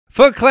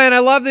Foot Clan, I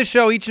love this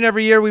show. Each and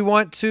every year we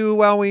want to,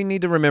 well, we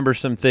need to remember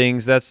some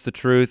things. That's the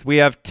truth. We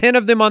have 10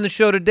 of them on the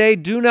show today.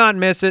 Do not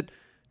miss it.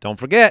 Don't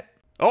forget.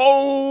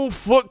 Oh,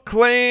 Foot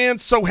Clan,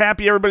 so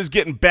happy everybody's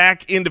getting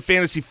back into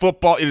fantasy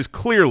football. It is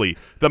clearly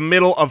the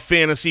middle of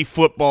fantasy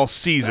football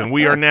season.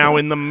 We are now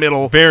in the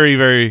middle. Very,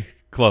 very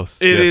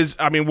close. It is.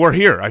 I mean, we're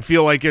here. I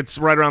feel like it's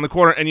right around the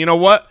corner. And you know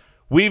what?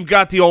 We've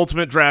got the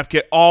Ultimate Draft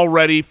Kit all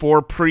ready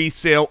for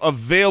pre-sale,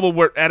 available.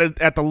 We're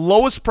at the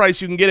lowest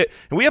price you can get it.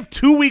 And we have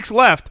 2 weeks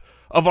left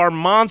of our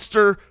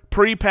monster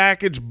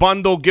pre-packaged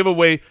bundle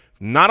giveaway.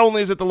 Not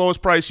only is it the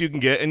lowest price you can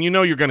get, and you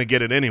know you're going to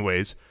get it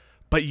anyways,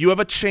 but you have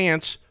a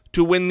chance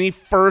to win the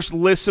first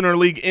Listener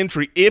League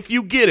entry if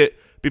you get it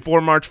before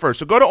March 1st.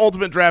 So go to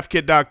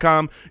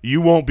ultimatedraftkit.com.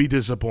 You won't be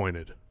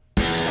disappointed.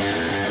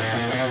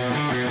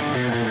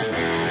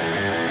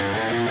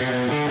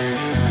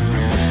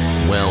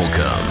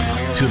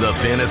 Welcome to the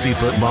Fantasy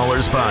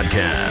Footballers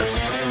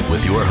Podcast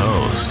with your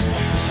hosts,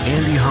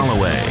 Andy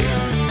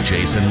Holloway,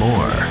 Jason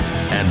Moore,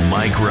 and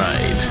Mike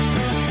Wright.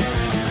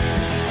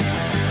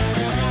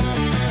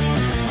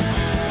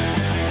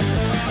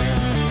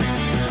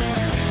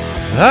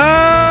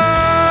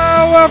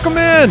 Welcome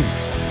in.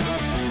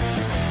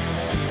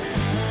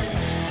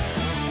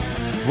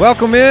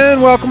 Welcome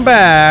in, welcome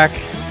back.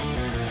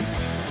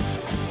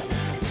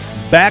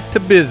 Back to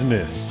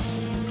business.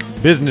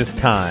 Business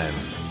time.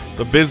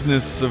 The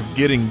business of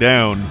getting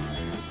down.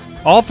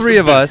 All three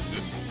of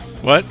us.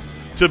 What?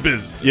 To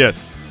business.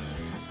 Yes.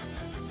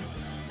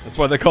 That's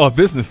why they call it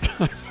business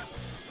time.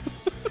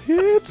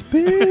 It's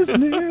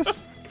business.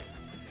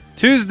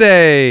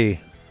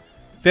 Tuesday,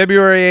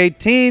 February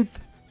 18th.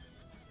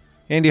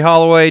 Andy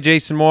Holloway,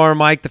 Jason Moore,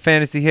 Mike, the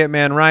Fantasy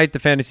Hitman Wright, the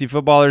Fantasy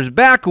Footballers,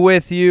 back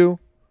with you.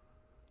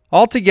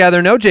 All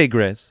together, no Jay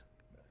Grizz.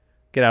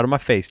 Get out of my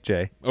face,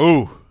 Jay.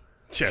 Oh,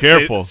 Yeah,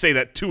 careful. Say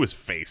that to his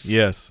face.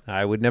 Yes.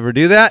 I would never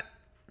do that.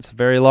 It's a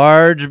very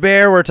large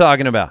bear we're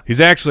talking about.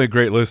 He's actually a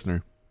great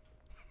listener.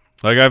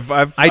 Like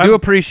I do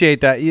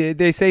appreciate that.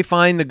 They say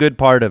find the good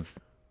part of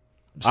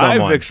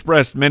someone. I've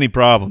expressed many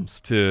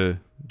problems to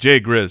Jay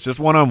Grizz, just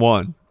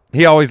one-on-one.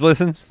 He always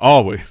listens?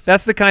 Always.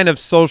 That's the kind of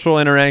social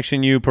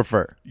interaction you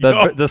prefer,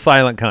 the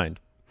silent kind.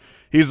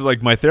 He's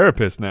like my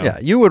therapist now. Yeah,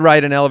 you would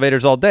ride in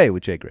elevators all day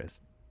with Jay Grizz.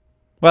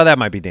 Well, that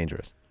might be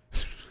dangerous.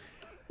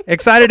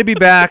 Excited to be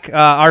back.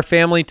 Our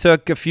family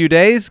took a few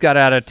days, got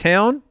out of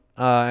town.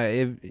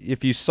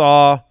 If you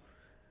saw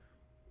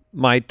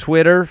my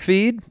Twitter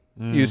feed,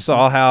 you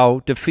saw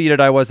how defeated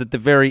I was at the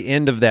very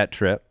end of that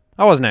trip.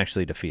 I wasn't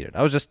actually defeated.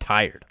 I was just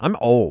tired. I'm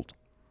old,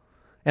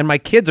 and my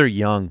kids are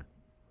young.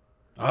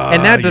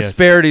 And that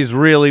disparity is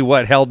really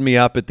what held me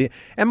up at the.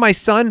 And my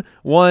son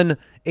won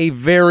a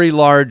very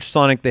large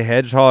Sonic the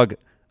Hedgehog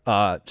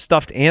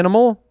stuffed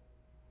animal.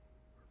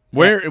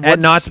 At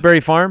Knott's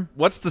Berry Farm.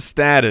 What's the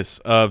status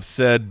of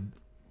said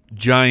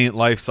giant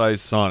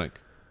life-size Sonic?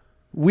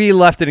 We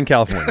left it in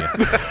California.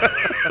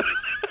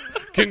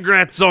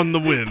 Congrats on the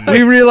win.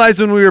 We realized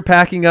when we were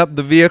packing up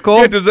the vehicle.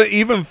 Yeah, does it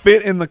even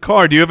fit in the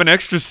car? Do you have an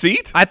extra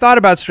seat? I thought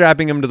about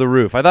strapping him to the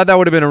roof. I thought that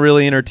would have been a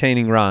really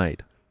entertaining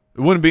ride. It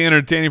wouldn't be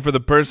entertaining for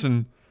the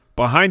person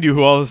behind you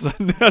who all of a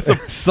sudden has a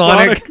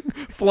Sonic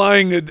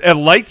flying at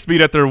light speed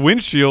at their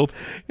windshield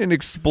and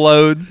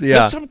explodes. Is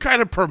this some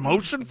kind of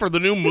promotion for the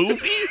new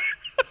movie?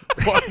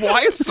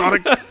 Why is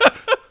Sonic?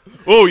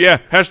 Oh yeah,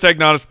 hashtag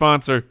not a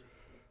sponsor.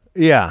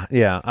 Yeah.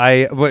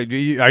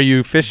 Are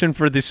you fishing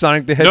for the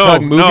Sonic the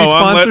Hedgehog movie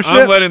sponsorship?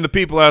 I'm letting the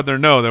people out there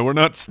know that we're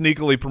not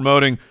sneakily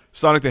promoting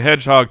Sonic the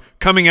Hedgehog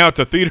coming out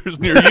to theaters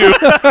near you.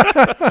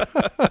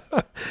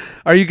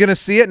 Are you going to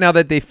see it now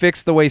that they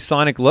fixed the way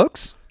Sonic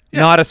looks?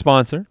 Yeah. Not a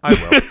sponsor. I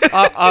will.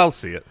 I'll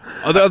see it.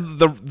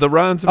 The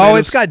Rotten Tomatoes. Oh,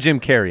 it's got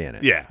Jim Carrey in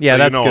it. Yeah, so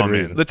that's good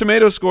reason. The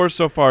tomato score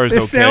so far is okay.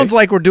 This sounds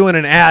like we're doing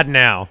an ad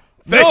now.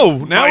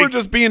 Thanks, now Mike. we're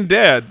just being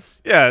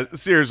dads. Yeah,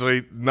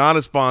 seriously, not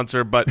a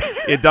sponsor, but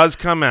it does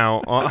come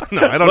out.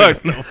 No, I don't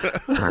even know.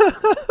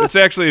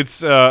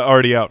 It's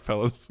already out,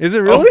 fellas. Is it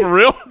really? Oh, for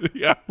real?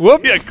 Yeah.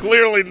 Whoops. Yeah,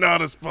 clearly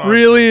not a sponsor.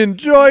 Really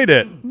enjoyed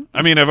it.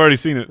 I mean, I've already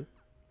seen it.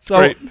 So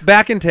great.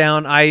 Back in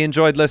town, I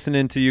enjoyed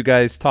listening to you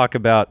guys talk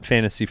about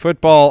fantasy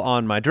football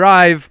on my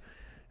drive.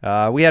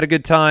 We had a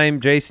good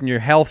time. Jason, you're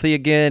healthy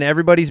again.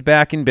 Everybody's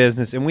back in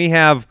business, and we've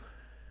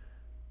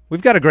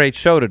got a great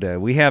show today.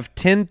 We have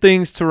 10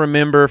 things to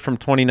remember from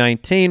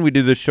 2019. We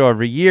do this show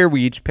every year.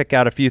 We each pick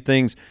out a few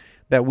things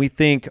that we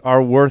think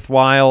are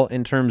worthwhile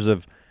in terms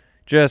of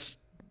just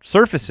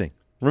surfacing,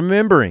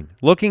 remembering,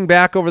 looking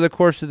back over the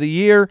course of the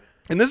year.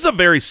 And this is a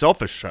very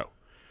selfish show.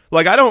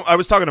 Like, I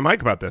was talking to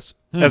Mike about this.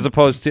 As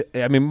opposed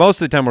to, I mean,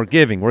 most of the time we're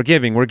giving. We're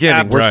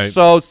Right.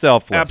 so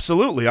selfless.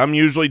 Absolutely. I'm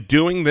usually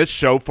doing this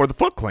show for the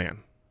Foot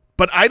Clan.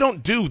 But I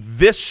don't do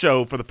this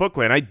show for the Foot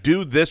Clan. I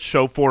do this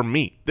show for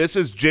me. This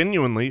is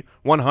genuinely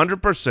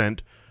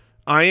 100%.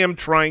 I am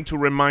trying to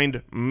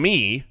remind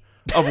me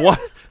of what,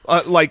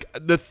 like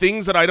the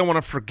things that I don't want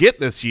to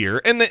forget this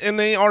year, and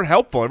they are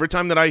helpful. Every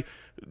time that I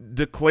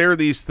declare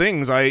these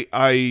things,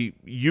 I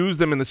use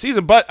them in the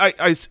season, but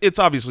it's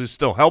obviously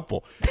still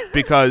helpful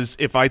because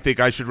if I think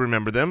I should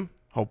remember them,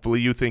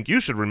 Hopefully you think you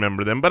should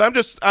remember them, but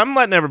I'm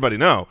letting everybody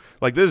know.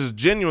 Like, this is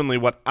genuinely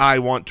what I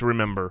want to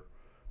remember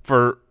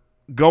for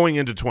going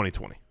into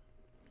 2020.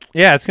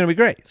 Yeah, it's going to be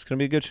great. It's going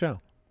to be a good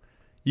show.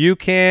 You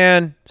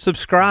can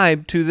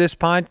subscribe to this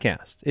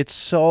podcast. It's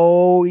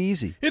so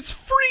easy. It's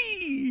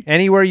free.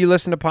 Anywhere you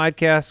listen to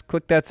podcasts,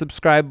 click that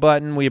subscribe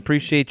button. We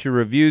appreciate your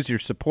reviews, your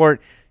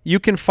support. You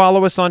can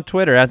follow us on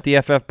Twitter at the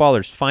FF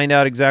Ballers. Find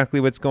out exactly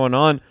what's going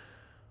on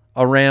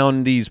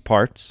around these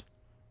parts.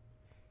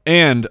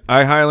 And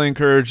I highly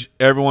encourage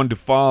everyone to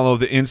follow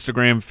the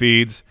Instagram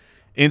feeds,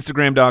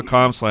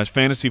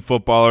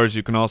 Instagram.com/fantasyfootballers.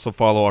 You can also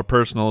follow our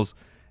personals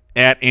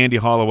at Andy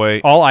Holloway.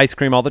 All ice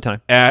cream all the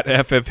time. At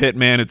FF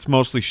Hitman. It's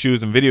mostly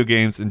shoes and video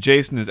games. And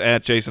Jason is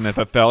at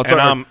JasonFFL. It's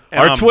And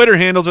our Twitter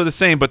handles are the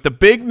same, but the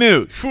big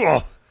news.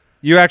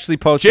 You actually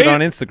posted on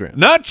Instagram.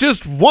 Not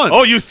just once.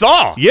 Oh, you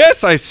saw?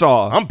 Yes, I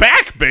saw. I'm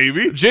back,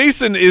 baby.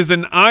 Jason is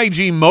an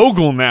IG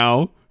mogul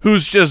now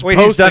who's just posting.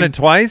 He's done it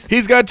twice?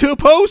 He's got 2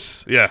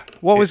 posts. Yeah.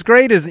 What was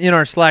great is in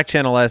our Slack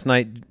channel last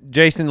night,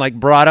 Jason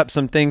brought up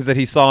some things that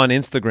he saw on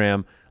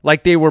Instagram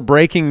like they were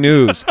breaking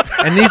news.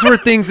 And these were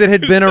things that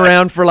had been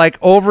around for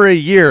over a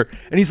year.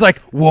 And he's like,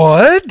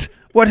 what?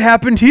 What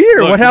happened here?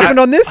 Look, what happened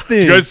on this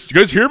thing? You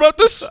guys hear about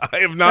this? I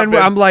have not And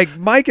been, I'm like,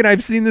 Mike and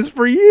I've seen this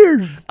for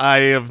years. I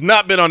have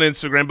not been on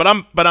Instagram,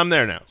 but I'm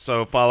there now.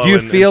 So follow. Do you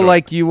and feel enjoy.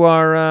 like you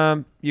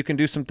are you can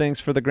do some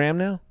things for the gram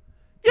now?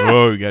 Yeah.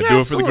 Oh, you got to do it for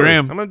the absolutely.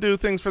 gram. I'm going to do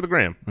things for the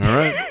gram. All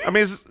right. I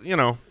mean,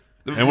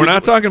 And we're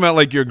not talking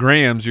about your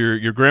grams,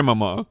 your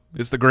grandmama.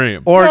 It's the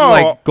gram. Or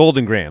No.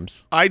 golden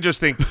grams? I just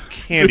think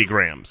candy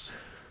grams.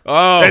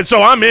 Oh, And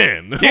so I'm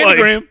in.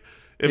 Candy gram.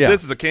 If Yeah.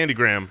 this is a candy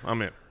gram,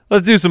 I'm in.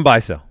 Let's do some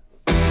buy-sell.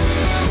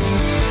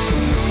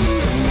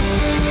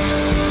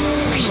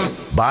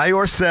 Buy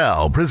or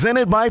sell,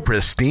 presented by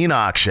Pristine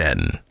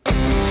Auction.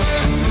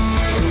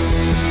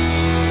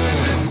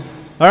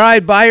 All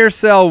right, buy or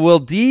sell. Will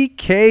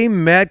DK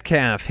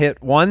Metcalf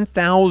hit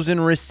 1,000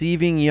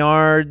 receiving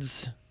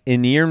yards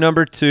in year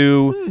number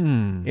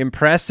 2?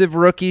 Impressive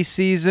rookie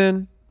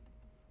season.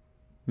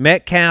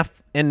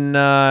 Metcalf and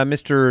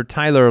Mr.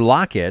 Tyler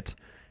Lockett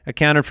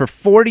accounted for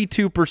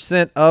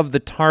 42% of the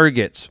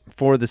targets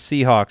for the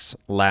Seahawks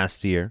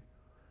last year.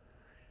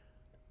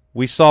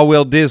 We saw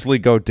Will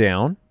Disley go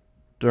down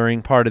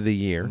during part of the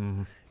year.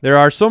 There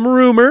are some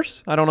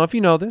rumors. I don't know if you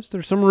know this.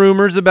 There's some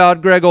rumors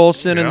about Greg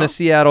Olsen and the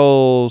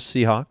Seattle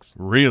Seahawks.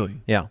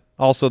 Really? Yeah.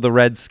 Also the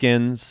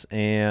Redskins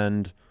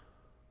and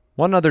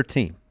one other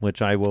team,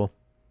 which I will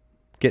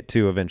get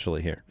to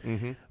eventually here.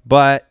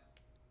 But,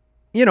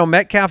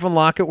 Metcalf and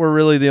Lockett were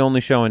really the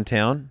only show in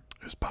town.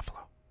 It was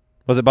Buffalo.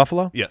 Was it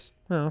Buffalo? Yes.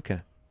 Oh,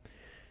 okay.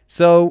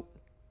 So,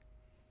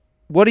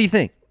 what do you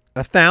think?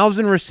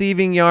 1,000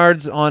 receiving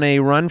yards on a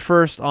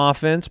run-first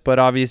offense, but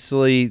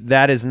obviously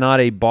that is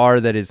not a bar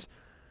that is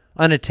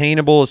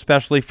unattainable,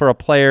 especially for a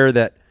player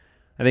that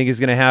I think is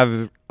going to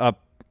have a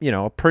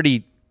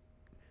pretty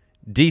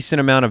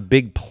decent amount of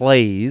big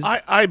plays.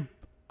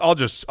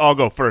 I'll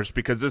go first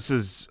because this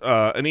is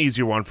an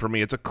easier one for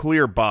me. It's a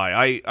clear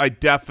buy. I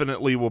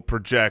definitely will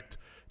project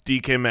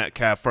DK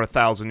Metcalf for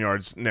 1,000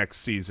 yards next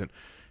season.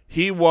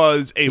 He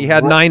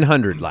had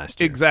 900 last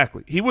year.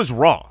 Exactly. He was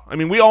raw. I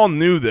mean, we all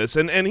knew this,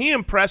 and he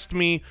impressed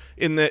me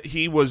in that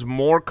he was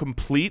more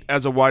complete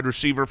as a wide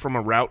receiver from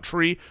a route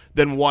tree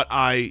than what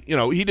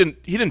he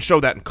didn't show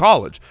that in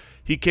college.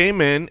 He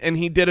came in and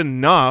he did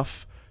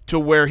enough to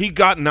where he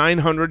got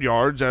 900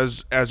 yards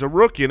as a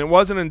rookie, and it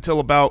wasn't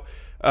until about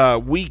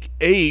week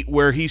 8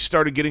 where he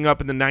started getting up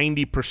in the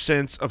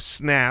 90% of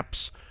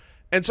snaps.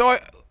 And so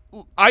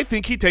I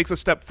think he takes a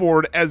step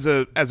forward as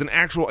an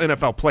actual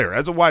NFL player,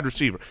 as a wide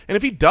receiver. And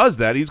if he does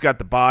that, he's got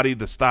the body,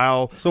 the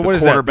style, so the what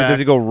is quarterback. that? Does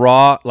he go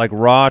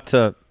raw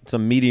to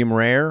medium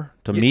rare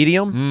to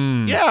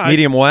medium? Yeah.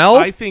 Medium well?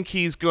 I think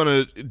he's going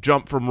to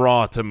jump from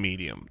raw to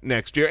medium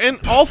next year. And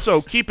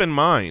also keep in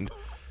mind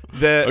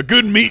that A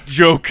good meat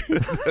joke.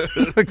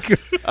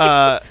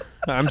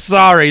 I'm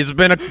sorry. It's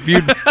been a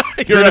few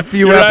You're out of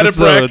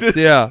episodes. practice.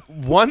 Yeah.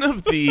 one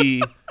of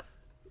the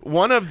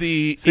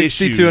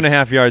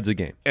 62.5 yards a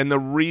game. And the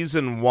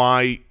reason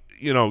why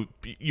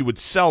you would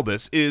sell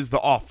this is the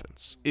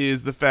offense,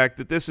 is the fact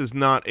that this is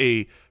not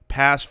a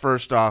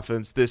pass-first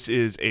offense. This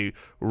is a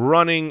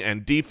running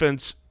and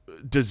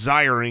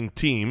defense-desiring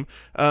team.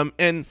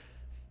 And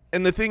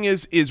the thing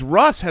is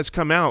Russ has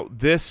come out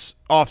this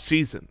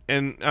offseason,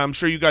 and I'm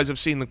sure you guys have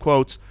seen the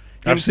quotes.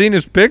 I've seen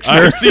his picture.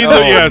 I've seen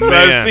man.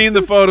 I've seen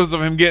the photos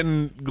of him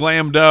getting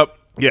glammed up.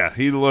 Yeah,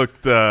 he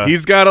looked.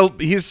 He's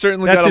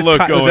certainly got a his look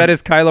going. Was that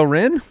his Kylo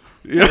Ren?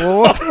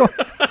 Yeah.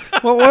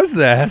 What was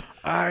that?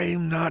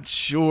 I'm not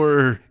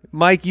sure.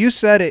 Mike, you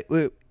said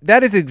it.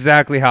 That is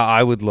exactly how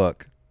I would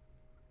look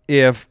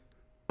if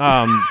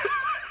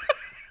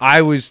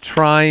I was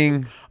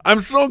trying.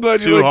 I'm so glad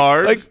Too you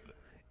hard?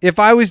 If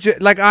I was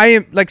just I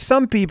am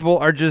some people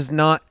are just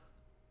not.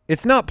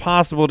 It's not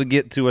possible to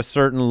get to a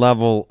certain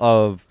level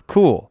of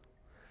cool.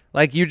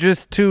 Like you're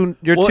too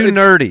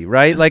nerdy,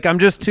 right? Like I'm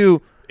just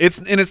too.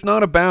 It's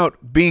not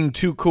about being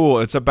too cool.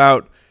 It's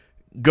about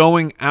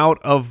going out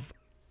of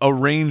a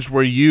range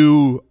where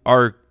you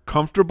are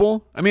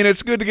comfortable? I mean,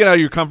 it's good to get out of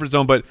your comfort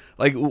zone, but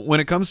like when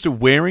it comes to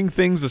wearing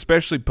things,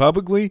 especially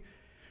publicly,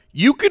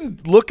 you can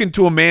look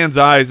into a man's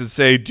eyes and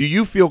say, do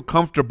you feel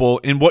comfortable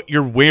in what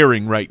you're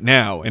wearing right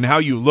now and how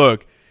you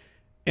look?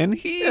 And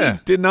he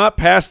did not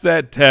pass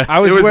that test.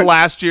 It was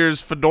last year's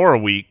Fedora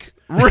week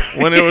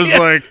when it was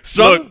like,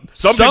 some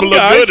people look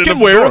guys good can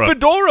in wear a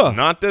fedora.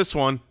 Not this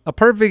one. A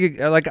perfect,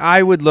 like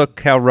I would look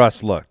how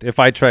Russ looked if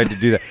I tried to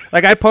do that.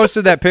 Like I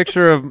posted that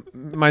picture of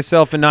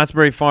myself in Knott's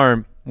Berry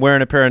Farm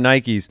wearing a pair of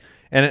Nikes,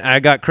 and I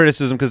got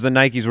criticism because the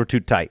Nikes were too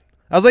tight.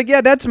 I was like,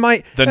 yeah, that's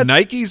my. The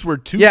Nikes were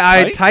too tight? Yeah, I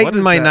had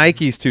tightened my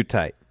Nikes too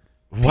tight.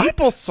 What?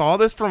 People saw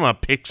this from a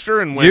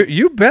picture and went,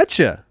 you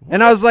betcha. What?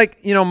 And I was like,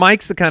 you know,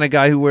 Mike's the kind of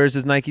guy who wears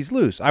his Nikes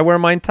loose. I wear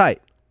mine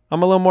tight.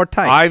 I'm a little more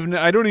tight.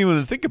 I don't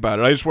even think about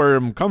it. I just wear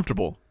them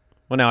comfortable.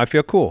 Well, now I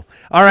feel cool.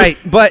 All right,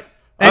 but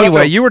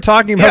anyway, you were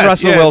talking about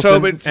Russell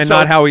Wilson and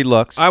not how he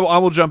looks. I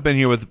will jump in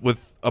here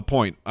with a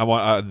point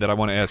that I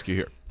want to ask you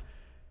here.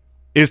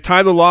 Is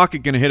Tyler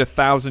Lockett going to hit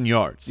 1,000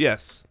 yards?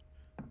 Yes.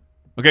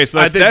 Okay,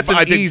 so that's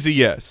an easy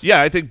yes.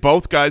 Yeah, I think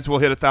both guys will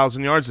hit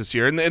 1,000 yards this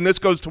year, and this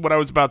goes to what I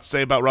was about to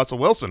say about Russell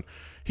Wilson.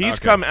 He's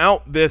come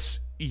out this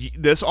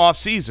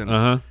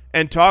offseason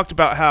and talked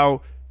about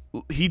how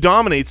he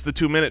dominates the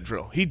 2-minute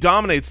drill. He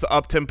dominates the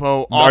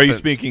up-tempo offense. Are you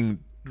speaking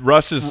 –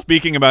 Russ is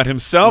speaking about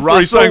himself, or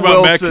he's talking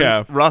about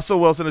Metcalf? Russell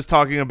Wilson is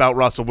talking about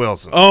Russell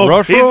Wilson.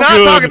 Oh, he's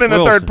not talking in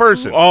the third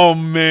person. Oh,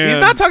 man. He's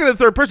not talking in the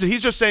third person.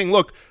 He's just saying,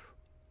 look,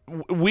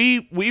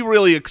 we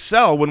really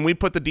excel when we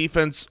put the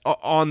defense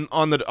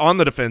on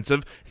the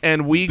defensive,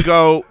 and we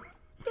go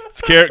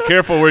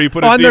careful where you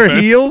put on their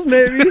heels,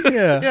 maybe.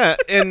 Yeah,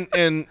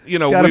 and you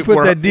know, got to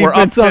put that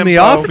defense on the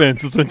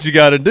offense. Is what you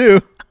got to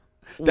do.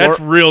 That's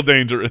real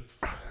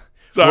dangerous.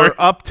 Sorry, we're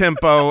up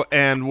tempo,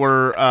 and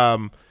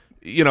we're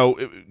you know,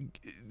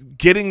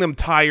 getting them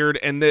tired,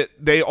 and that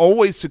they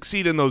always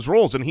succeed in those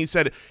roles. And he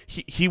said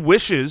he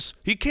wishes,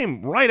 he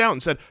came right out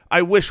and said,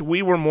 I wish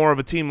we were more of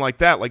a team like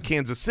that, like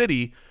Kansas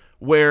City,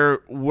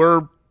 where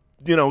we're,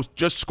 you know,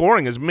 just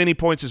scoring as many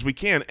points as we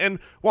can. And,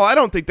 well, I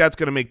don't think that's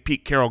going to make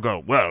Pete Carroll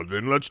go, well,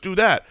 then let's do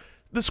that.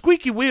 The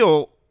squeaky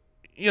wheel,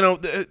 you know,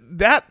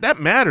 that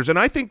matters. And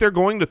I think they're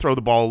going to throw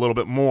the ball a little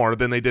bit more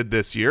than they did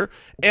this year.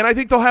 And I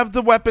think they'll have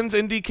the weapons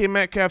in DK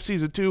Metcalf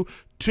season 2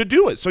 to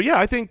do it. So, yeah,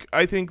 I think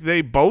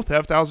they both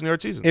have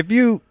 1,000-yard seasons. If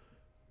you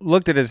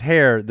looked at his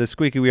hair, the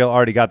squeaky wheel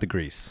already got the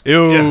grease.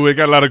 Ew, it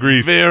got a lot of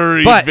grease.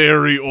 Very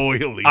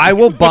oily. I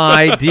will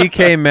buy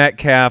DK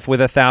Metcalf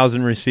with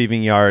 1,000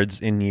 receiving yards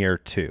in year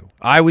 2.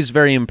 I was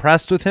very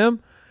impressed with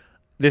him.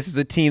 This is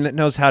a team that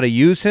knows how to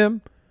use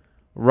him.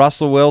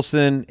 Russell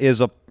Wilson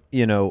is a,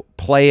 you know,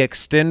 play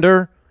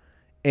extender,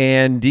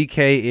 and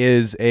DK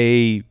is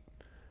a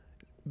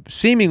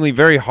seemingly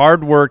very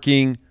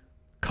hardworking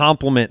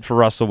compliment for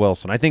Russell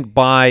Wilson. I think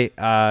by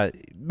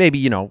maybe,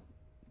 you know,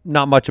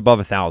 not much above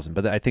 1,000,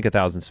 but I think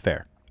 1,000 is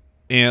fair.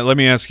 And let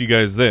me ask you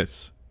guys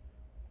this.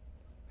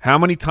 How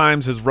many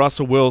times has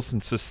Russell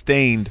Wilson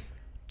sustained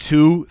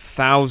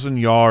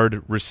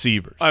 2,000-yard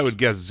receivers? I would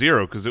guess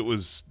 0 because it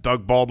was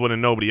Doug Baldwin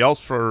and nobody else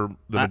for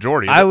the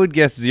majority. I would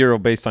guess 0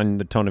 based on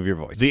the tone of your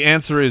voice. The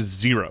answer is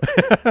 0.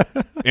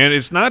 And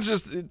it's not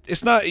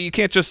you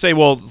can't just say,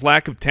 well, it's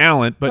lack of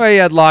talent. But he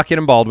had Lockett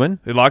and Baldwin.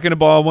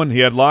 He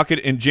had Lockett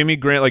and Jimmy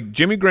Graham. Like,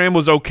 Jimmy Graham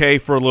was okay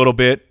for a little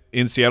bit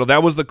in Seattle.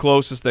 That was the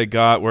closest they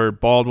got, where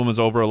Baldwin was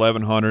over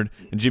 1,100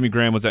 and Jimmy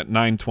Graham was at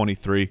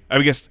 923.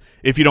 I guess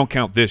if you don't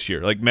count this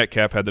year, like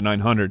Metcalf had the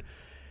 900.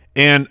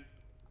 And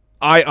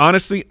I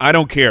honestly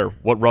don't care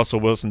what Russell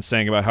Wilson's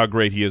saying about how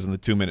great he is in the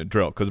 2-minute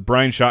drill, because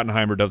Brian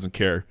Schottenheimer doesn't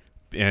care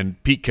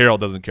and Pete Carroll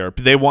doesn't care.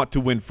 They want to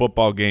win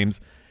football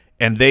games,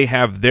 and they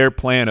have their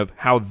plan of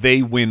how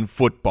they win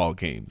football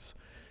games.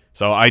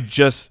 So I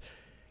just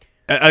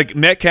like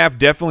Metcalf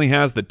definitely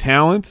has the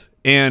talent,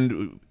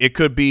 and it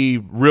could be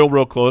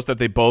real close that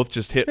they both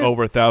just hit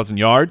over 1,000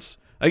 yards.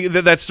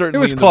 That's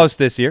certainly it was close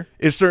this year.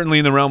 It's certainly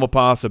in the realm of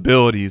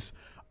possibilities.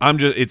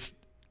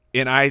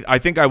 I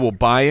think I will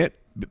buy it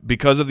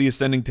because of the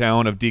ascending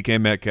talent of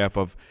DK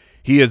Metcalf.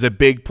 He is a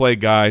big play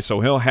guy, so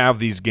he'll have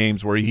these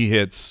games where he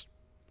hits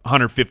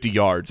 150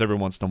 yards every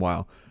once in a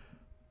while.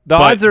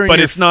 But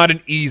it's not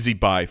an easy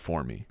buy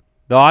for me.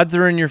 The odds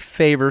are in your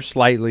favor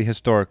slightly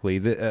historically.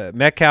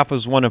 Metcalf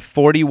was one of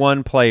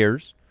 41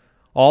 players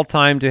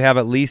all-time to have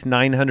at least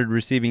 900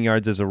 receiving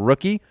yards as a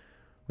rookie.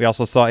 We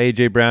also saw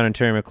A.J. Brown and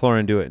Terry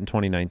McLaurin do it in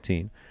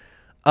 2019.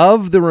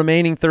 Of the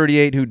remaining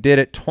 38 who did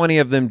it, 20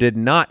 of them did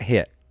not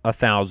hit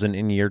 1,000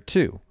 in year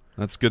 2.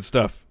 That's good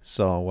stuff.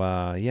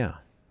 So, yeah,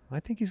 I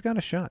think he's got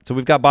a shot. So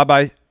we've got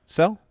buy,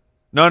 sell?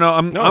 No,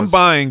 I'm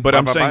buying, but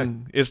I'm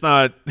saying it's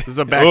not. This is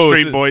a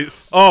Backstreet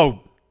Boys.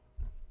 Oh.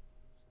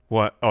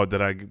 What? Oh,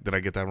 did I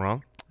get that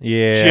wrong?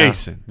 Yeah.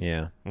 Jason.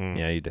 Yeah.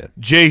 Yeah, you did.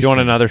 Jason. You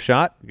want another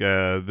shot?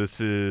 This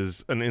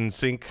is an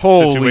in-sync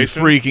Holy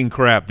situation. Freaking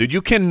crap, dude.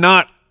 You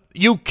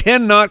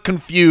cannot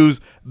confuse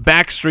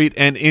Backstreet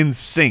and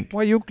InSync.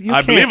 Well, you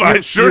I can't. believe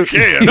I sure you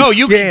can. No,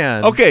 you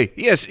can. Okay,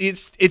 yes,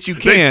 it's you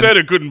can. They said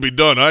it couldn't be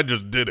done. I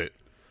just did it.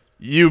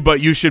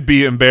 But you should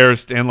be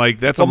embarrassed, and like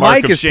that's a Well, mark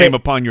Mike of is shame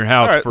upon your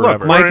house All right, look,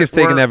 forever. Mike is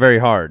taking that very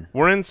hard.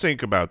 We're in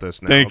sync about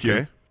this now. Thank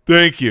you.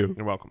 Thank you.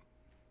 You're welcome.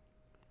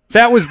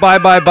 That was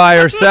buy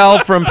or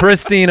sell from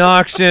Pristine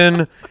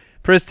Auction.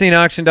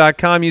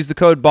 PristineAuction.com. Use the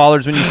code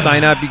BALLERS when you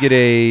sign up. You get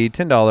a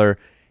 $10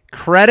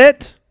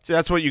 credit. See,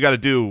 that's what you got to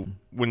do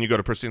when you go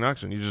to Pristine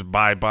Auction. You just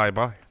buy.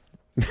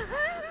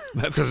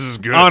 This is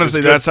good. Honestly,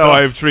 It's good that's how stuff.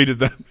 I've treated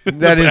them.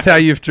 That is how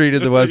you've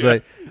treated the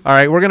website. All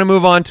right, we're going to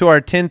move on to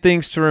our 10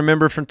 things to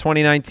remember from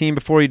 2019.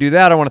 Before we do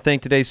that, I want to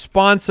thank today's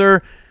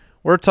sponsor.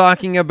 We're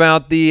talking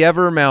about the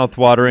ever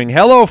mouth-watering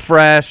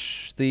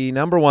HelloFresh, the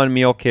 #1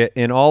 meal kit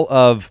in all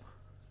of,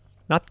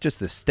 not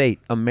just the state,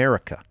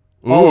 America.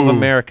 All of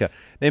America.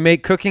 They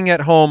make cooking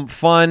at home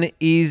fun,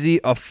 easy,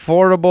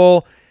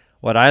 affordable.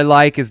 What I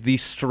like is the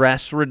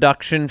stress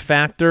reduction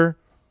factor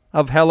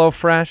of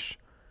HelloFresh.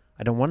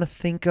 I don't want to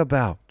think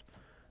about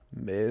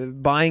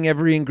buying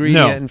every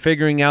ingredient and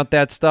figuring out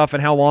that stuff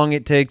and how long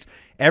it takes.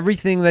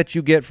 Everything that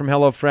you get from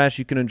HelloFresh,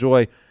 you can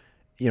enjoy,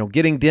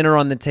 getting dinner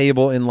on the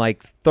table in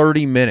like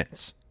 30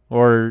 minutes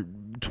or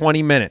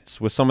 20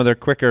 minutes with some of their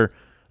quicker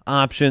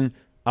options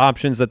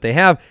that they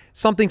have.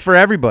 Something for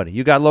everybody.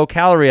 You got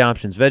low-calorie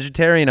options,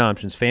 vegetarian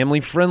options,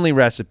 family-friendly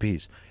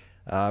recipes.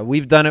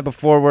 We've done it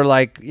before where,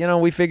 like,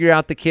 we figure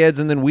out the kids,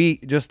 and then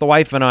the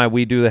wife and I,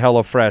 we do the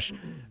HelloFresh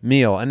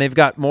meal. And they've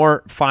got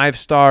more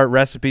 5-star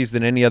recipes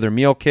than any other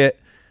meal kit.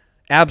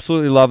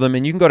 Absolutely love them.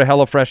 And you can go to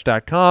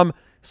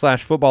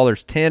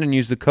HelloFresh.com/footballers10 and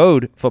use the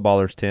code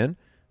footballers10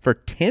 for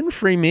 10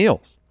 free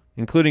meals,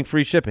 including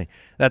free shipping.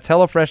 That's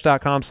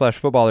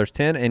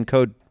HelloFresh.com/footballers10 and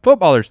code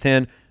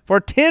footballers10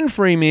 for 10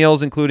 free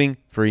meals, including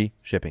free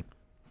shipping.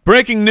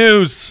 Breaking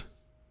news.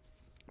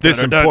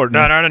 This important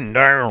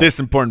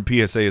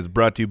PSA is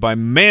brought to you by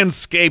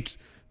Manscaped.com.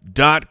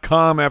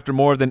 After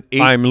more than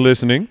I'm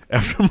listening.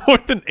 After more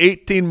than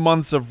 18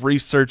 months of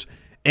research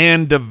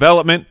and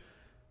development,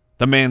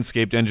 the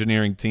Manscaped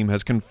engineering team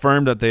has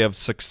confirmed that they have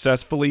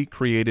successfully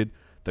created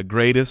the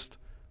greatest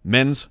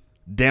men's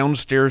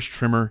downstairs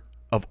trimmer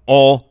of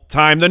all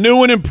time. The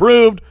new and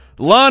improved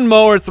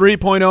Lawnmower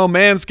 3.0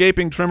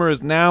 manscaping trimmer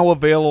is now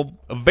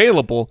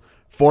available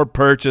for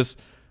purchase.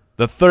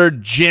 The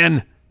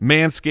 3rd-gen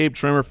Manscaped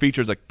trimmer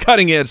features a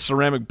cutting-edge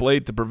ceramic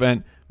blade to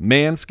prevent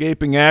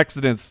manscaping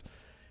accidents.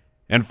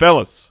 And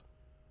fellas,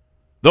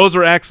 those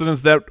are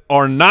accidents that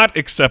are not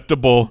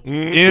acceptable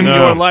in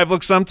your life.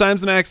 Look,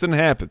 sometimes an accident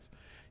happens.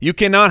 You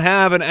cannot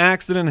have an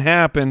accident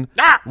happen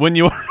when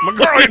you are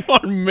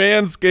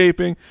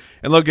manscaping.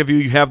 And look, if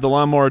you have the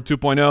Lawnmower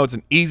 2.0, it's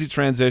an easy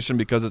transition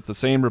because it's the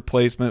same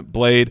replacement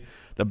blade.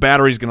 The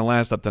battery's going to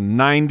last up to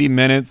 90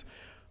 minutes.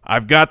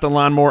 I've got the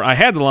Lawnmower. I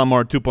had the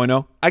Lawnmower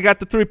 2.0. I got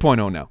the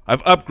 3.0 now.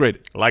 I've upgraded.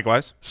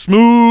 Likewise.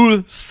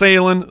 Smooth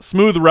sailing,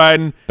 smooth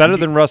riding. Better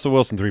than Russell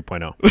Wilson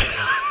 3.0.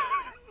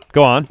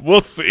 Go on. We'll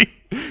see.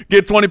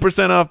 Get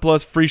 20% off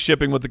plus free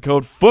shipping with the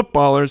code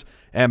FOOTBALLERS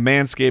at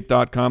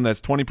manscaped.com. That's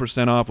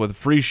 20% off with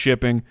free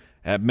shipping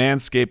at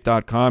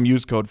manscaped.com.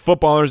 Use code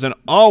FOOTBALLERS, and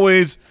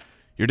always,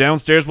 your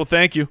downstairs will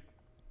thank you.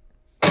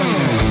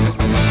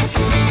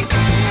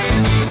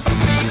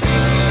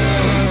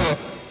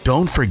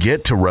 Don't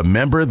forget to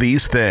remember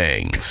these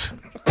things.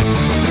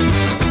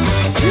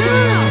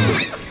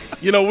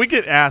 We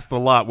get asked a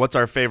lot, what's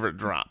our favorite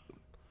drop?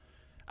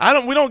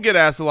 We don't get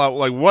asked a lot,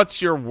 like, what's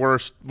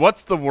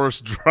the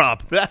worst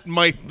drop? That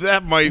might take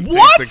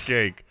the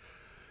cake.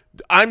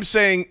 I'm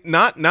saying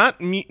not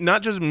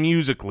just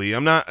musically.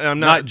 I'm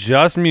not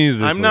just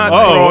musically. I'm not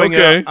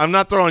I'm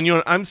not throwing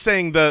you. I'm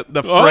saying the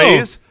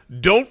phrase.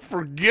 Don't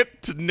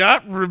forget to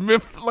not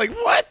remember. Like,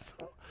 what?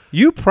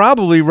 You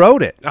probably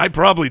wrote it. I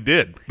probably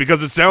did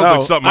because it sounds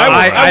like something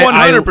I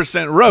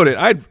 100% wrote it.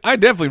 I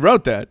definitely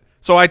wrote that.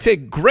 So I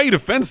take great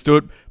offense to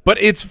it, but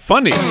it's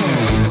funny.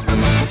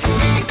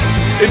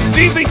 It's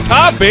ZZ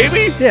Top,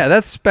 baby. Yeah,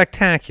 that's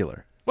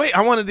spectacular. Wait,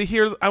 I wanted to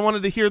hear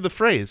the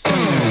phrase.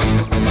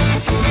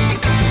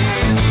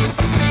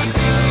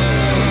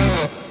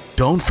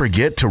 Don't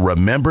forget to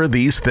remember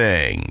these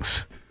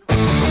things.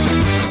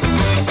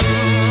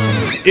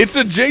 It's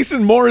a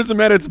Jason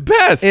Mooreism at its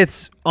best.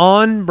 It's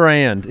on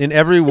brand in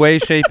every way,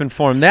 shape, and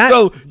form.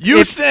 So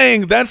you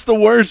saying that's the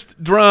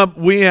worst drop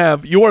we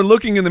have, you are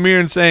looking in the mirror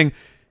and saying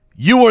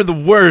you are the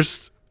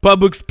worst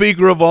public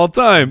speaker of all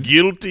time.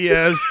 Guilty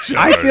as charged.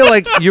 I feel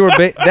like you were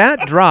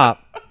that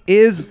drop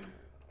is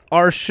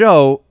our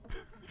show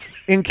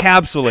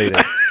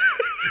encapsulated.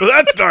 Well,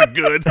 that's not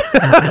good.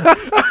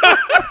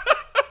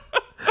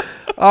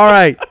 All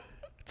right.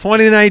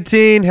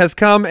 2019 has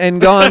come and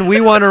gone.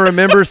 We want to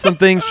remember some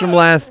things from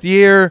last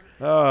year,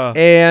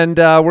 and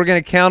we're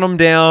going to count them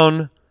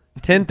down.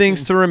 10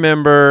 things to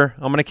remember.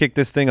 I'm going to kick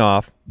this thing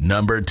off.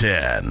 Number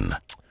 10.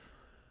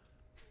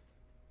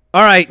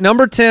 All right,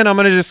 number 10, I'm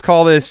going to just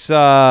call this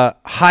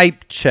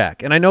hype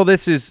check. And I know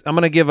this is – I'm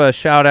going to give a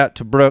shout-out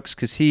to Brooks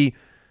because he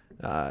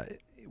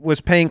was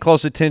paying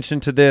close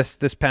attention to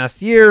this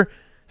past year,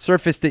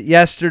 surfaced it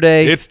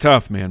yesterday. It's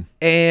tough, man.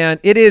 And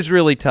it is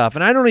really tough.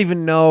 And I don't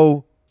even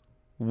know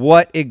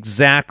what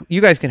exactly – you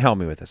guys can help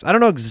me with this. I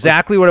don't know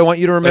exactly what I want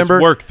you to remember.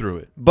 Let's work through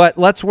it. But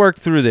let's work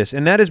through this,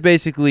 and that is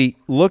basically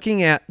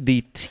looking at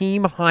the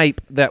team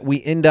hype that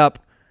we end up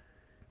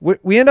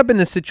in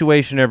this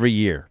situation every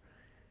year.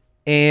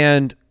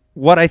 And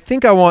what I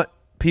think I want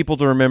people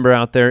to remember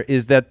out there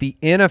is that the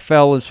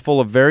NFL is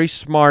full of very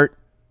smart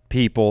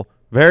people,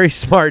 very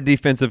smart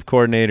defensive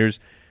coordinators,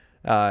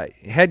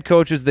 head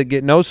coaches that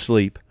get no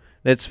sleep,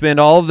 that spend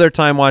all of their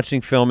time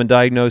watching film and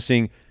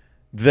diagnosing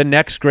the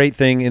next great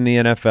thing in the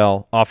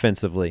NFL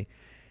offensively.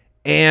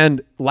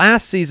 And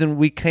last season,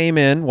 we came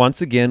in,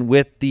 once again,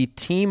 with the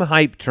team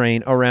hype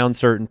train around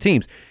certain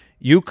teams.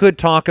 You could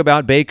talk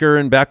about Baker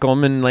and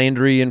Beckham and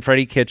Landry and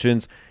Freddie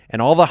Kitchens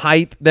and all the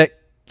hype that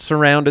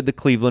surrounded the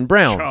Cleveland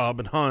Browns. Chubb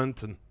and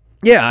Hunt.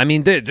 Yeah, I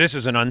mean, this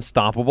is an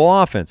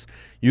unstoppable offense.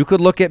 You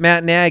could look at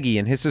Matt Nagy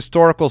and his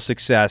historical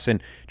success,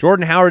 and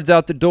Jordan Howard's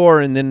out the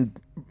door, and then,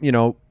 you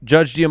know,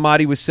 Judge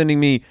Giamatti was sending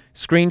me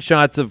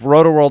screenshots of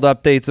Roto-World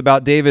updates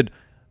about David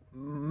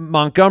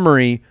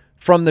Montgomery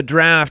from the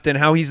draft and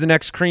how he's the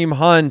next Kareem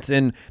Hunt,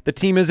 and the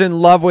team is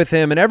in love with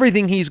him and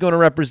everything he's going to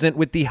represent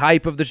with the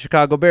hype of the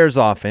Chicago Bears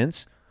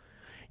offense.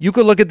 You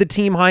could look at the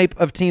team hype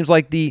of teams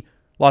like the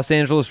Los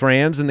Angeles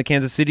Rams and the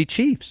Kansas City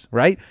Chiefs,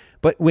 right?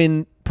 But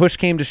when push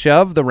came to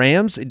shove, the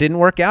Rams, it didn't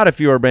work out if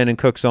you were a Brandon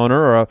Cooks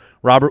owner or a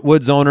Robert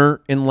Woods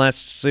owner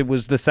unless it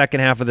was the second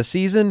half of the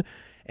season,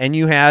 and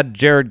you had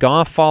Jared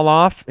Goff fall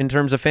off in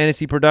terms of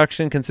fantasy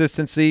production,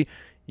 consistency.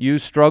 You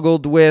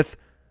struggled with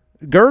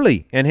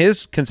Gurley and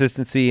his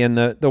consistency and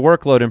the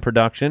workload in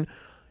production.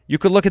 You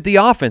could look at the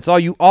offense. Oh,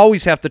 you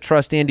always have to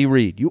trust Andy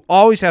Reid. You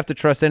always have to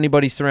trust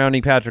anybody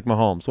surrounding Patrick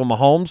Mahomes. Well,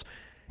 Mahomes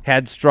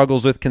had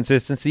struggles with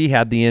consistency,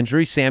 had the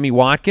injury. Sammy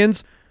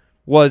Watkins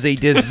was a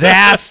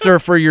disaster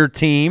for your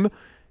team.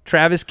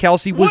 Travis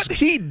Kelce was... What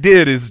he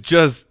did is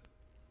just...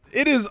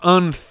 It is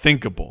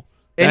unthinkable.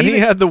 And he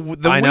had the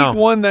week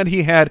one that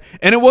he had.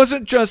 And it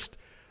wasn't just...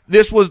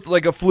 This was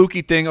like a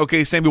fluky thing.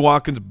 Okay, Sammy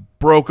Watkins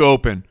broke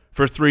open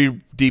for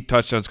 3 deep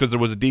touchdowns because there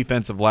was a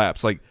defensive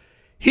lapse. Like,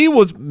 he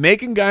was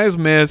making guys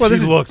miss. Well, he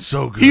looked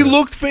so good. He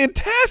looked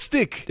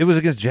fantastic. It was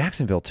against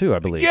Jacksonville too, I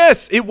believe.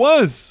 Yes, it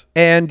was.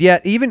 And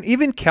yet, even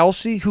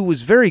Kelce, who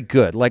was very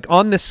good, like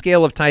on the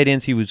scale of tight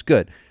ends, he was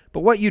good.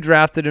 But what you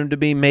drafted him to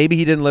be, maybe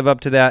he didn't live up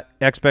to that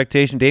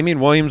expectation. Damian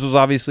Williams was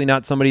obviously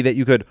not somebody that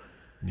you could,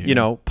 you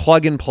know,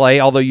 plug and play,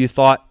 although you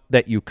thought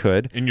that you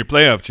could. In your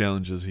playoff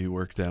challenges, he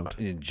worked out.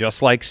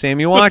 Just like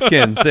Sammy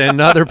Watkins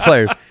and other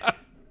players.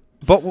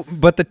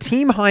 But the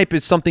team hype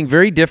is something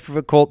very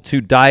difficult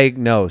to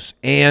diagnose,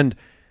 and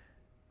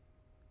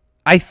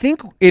I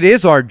think it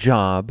is our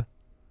job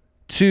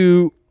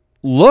to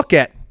look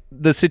at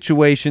the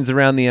situations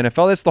around the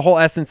NFL. That's the whole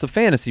essence of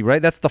fantasy,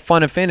 right? That's the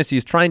fun of fantasy,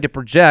 is trying to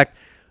project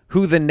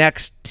who the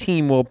next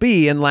team will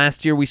be. And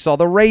last year we saw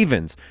the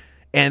Ravens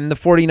and the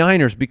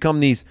 49ers become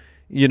these,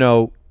 you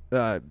know,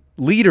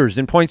 leaders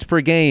in points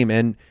per game.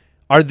 And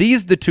are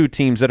these the two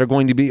teams that are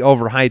going to be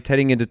overhyped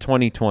heading into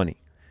 2020?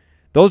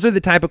 Those are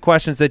the type of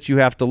questions that you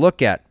have to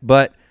look at.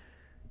 But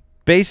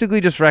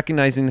basically just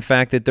recognizing the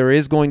fact that there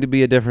is going to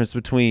be a difference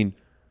between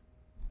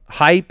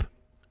hype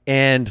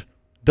and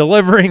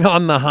delivering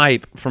on the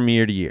hype from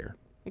year to year.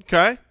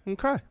 Okay.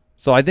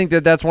 So I think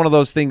that that's one of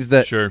those things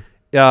that, sure.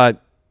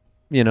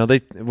 You know,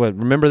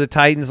 remember the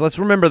Titans. Let's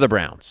remember the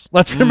Browns.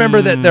 Let's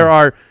remember that there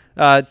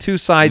are two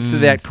sides to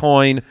that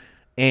coin.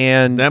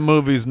 And that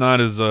movie's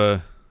not as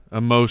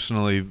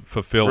emotionally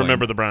fulfilling.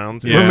 Remember the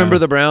Browns. Yeah. Remember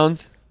the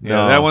Browns? Yeah,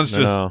 no, that one's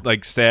just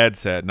like sad,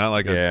 not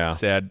like a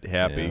sad,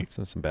 happy. Yeah,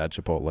 it's some bad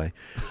Chipotle.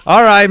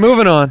 All right,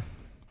 moving on.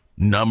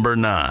 Number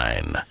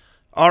 9.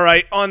 All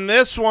right, on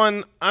this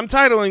one, I'm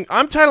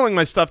titling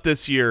my stuff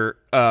this year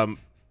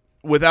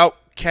without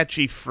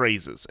catchy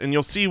phrases, and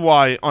you'll see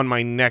why on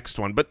my next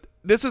one. But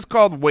this is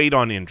called Wait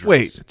on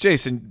Injuries. Wait,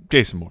 Jason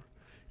Moore,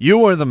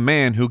 you are the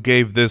man who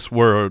gave this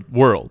world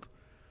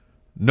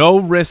no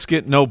risk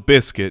it, no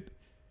biscuit,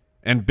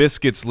 and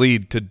biscuits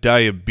lead to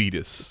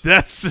diabetes.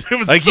 It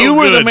was like so you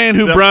were good. the man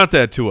who brought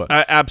that to us.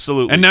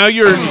 Absolutely. And now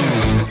you're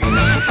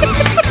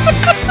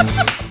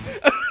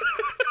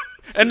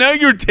and now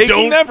you're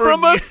taking that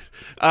from us.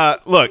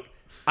 Look,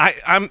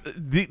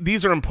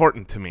 these are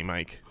important to me,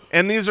 Mike,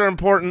 and these are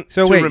important.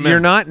 So to wait, remember.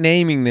 you're not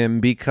naming them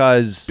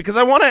because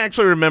I want to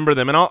actually remember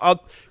them, and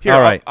I'll here.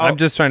 All right, I'm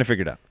just trying to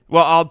figure it out.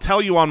 Well, I'll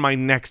tell you on my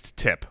next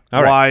tip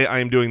All why I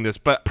am doing this.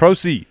 But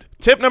proceed.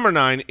 Tip number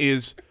 9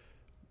 is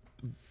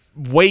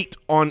wait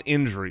on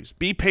injuries.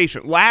 Be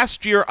patient.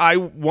 Last year,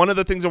 one of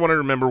the things I wanted to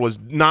remember was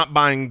not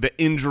buying the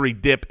injury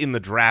dip in the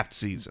draft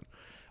season.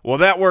 Well,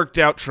 that worked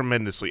out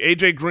tremendously.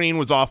 A.J. Green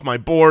was off my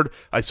board.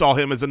 I saw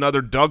him as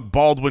another Doug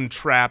Baldwin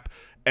trap,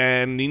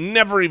 and he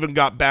never even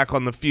got back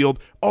on the field.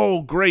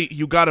 Oh, great,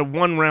 you got a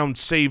 1-round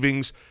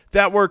savings.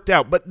 That worked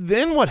out. But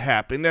then what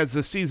happened as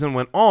the season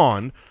went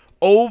on,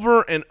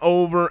 over and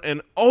over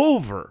and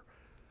over,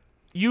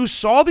 you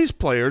saw these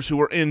players who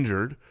were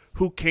injured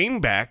who came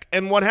back,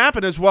 and what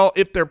happened is, well,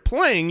 if they're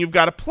playing, you've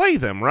got to play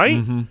them, right?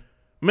 Mm-hmm.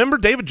 Remember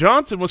David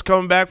Johnson was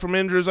coming back from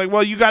injuries. Like,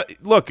 well,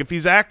 look, if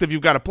he's active,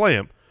 you've got to play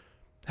him.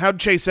 How'd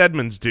Chase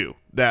Edmonds do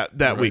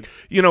that week?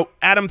 You know,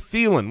 Adam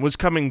Thielen was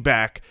coming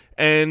back,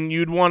 and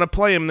you'd want to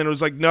play him. Then it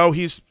was like, no,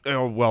 he's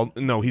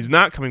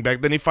not coming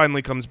back. Then he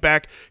finally comes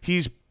back.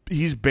 He's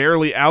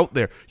barely out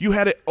there. You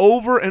had it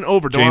over and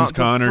over. James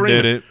Conner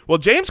did it. Well,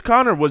 James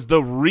Conner was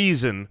the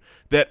reason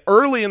that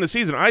early in the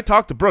season, I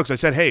talked to Brooks. I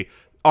said, hey,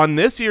 on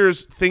this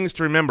year's Things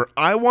to Remember,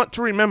 I want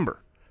to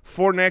remember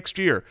for next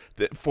year,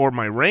 that for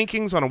my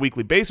rankings on a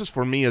weekly basis,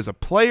 for me as a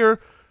player,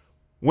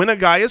 when a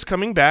guy is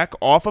coming back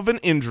off of an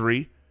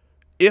injury,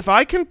 if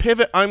I can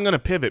pivot, I'm going to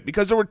pivot,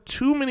 because there were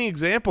too many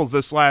examples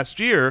this last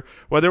year,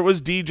 whether it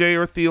was DJ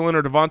or Thielen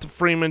or Devonta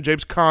Freeman,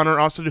 James Conner,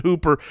 Austin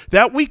Hooper,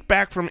 that week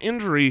back from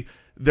injury,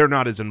 they're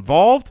not as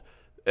involved,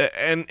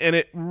 and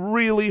it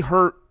really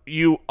hurt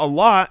you a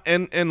lot.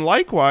 And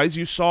likewise,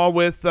 you saw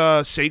with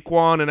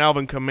Saquon and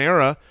Alvin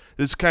Kamara,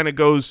 this kind of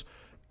goes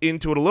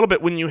into it a little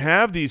bit. When you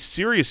have these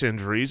serious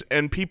injuries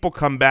and people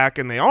come back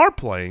and they are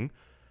playing,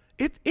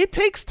 it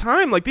takes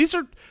time. Like, these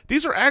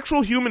are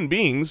actual human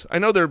beings. I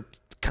know they're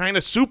kind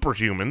of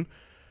superhuman,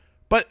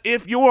 but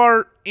if you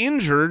are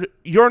injured,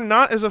 you're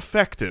not as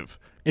effective.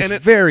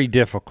 It's very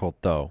difficult,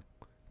 though,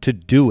 to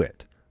do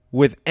it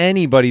with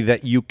anybody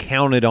that you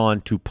counted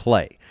on to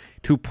play.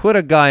 To put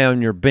a guy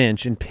on your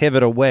bench and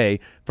pivot away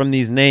from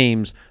these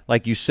names,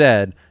 like you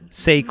said,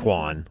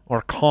 Saquon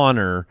or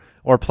Connor,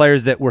 or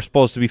players that were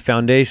supposed to be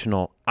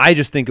foundational, I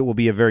just think it will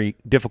be a very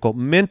difficult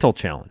mental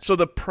challenge. So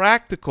the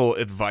practical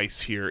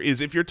advice here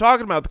is, if you're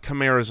talking about the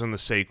Camaras and the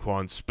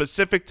Saquons,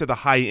 specific to the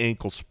high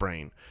ankle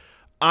sprain,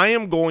 I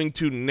am going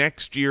to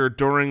next year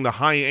during the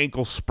high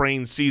ankle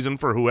sprain season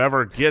for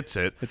whoever gets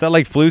it. Is that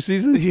like flu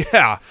season?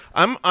 Yeah.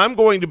 I'm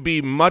going to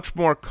be much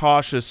more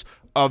cautious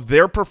of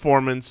their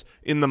performance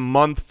in the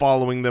month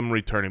following them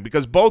returning,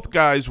 because both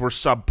guys were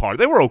subpar.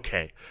 They were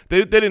okay.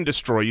 They didn't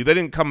destroy you. They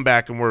didn't come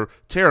back and were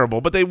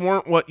terrible, but they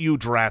weren't what you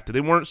drafted.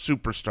 They weren't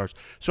superstars.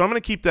 So I'm going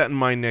to keep that in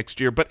mind next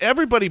year. But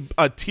everybody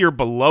a tier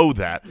below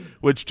that,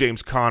 which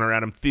James Conner,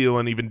 Adam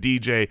Thielen, even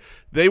DJ,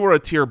 they were a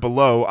tier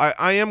below.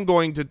 I am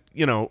going to,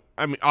 you know,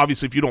 I mean,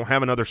 obviously if you don't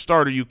have another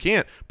starter, you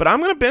can't. But I'm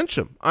going to bench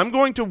him. I'm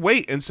going to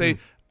wait and say,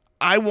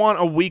 I want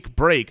a week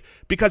break,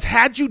 because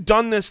had you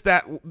done this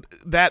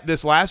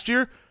this last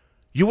year,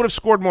 you would have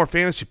scored more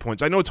fantasy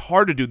points. I know it's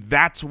hard to do.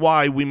 That's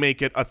why we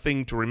make it a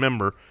thing to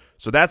remember.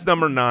 So that's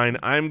number 9.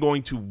 I'm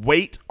going to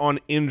wait on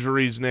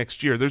injuries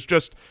next year.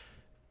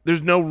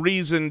 There's no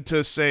reason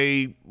to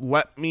say,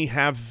 let me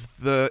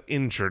have the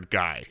injured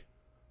guy.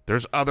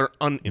 There's other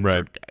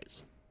uninjured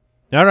guys.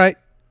 All right.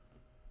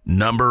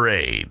 Number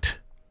 8.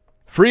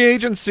 Free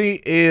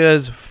agency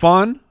is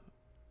fun,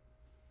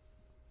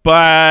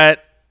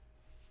 but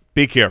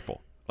be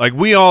careful. Like,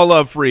 we all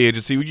love free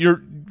agency.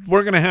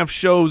 We're going to have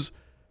shows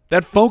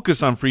that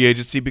focus on free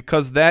agency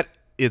because that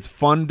is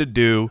fun to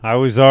do. I'm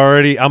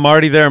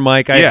already there,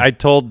 Mike. I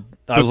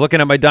was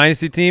looking at my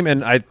dynasty team,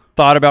 and I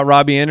thought about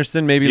Robbie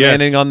Anderson maybe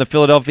landing on the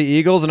Philadelphia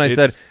Eagles, and I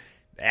said,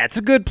 that's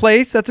a good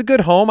place. That's a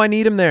good home. I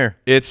need him there.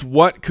 It's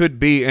what could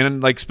be,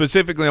 and like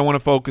specifically, I want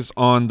to focus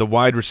on the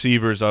wide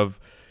receivers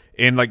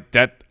and like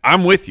that.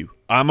 I'm with you.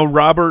 I'm a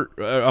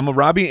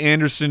Robbie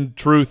Anderson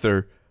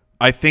truther.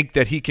 I think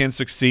that he can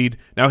succeed.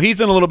 Now,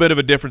 he's in a little bit of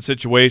a different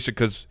situation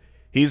because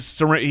he's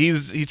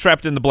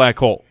trapped in the black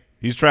hole.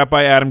 He's trapped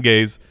by Adam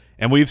Gase,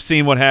 and we've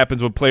seen what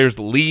happens when players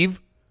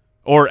leave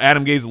or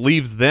Adam Gase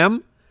leaves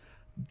them.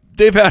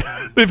 They've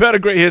had a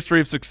great history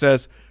of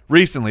success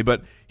recently,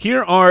 but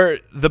here are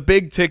the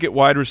big ticket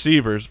wide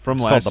receivers from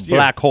last year. It's called the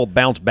black hole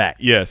bounce back.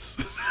 Yes.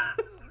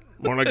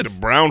 More like the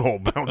brown hole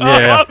bounce.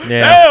 Yeah.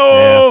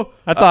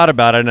 I thought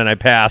about it, and then I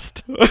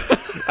passed.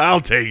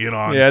 I'll take it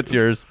on. Yeah, it's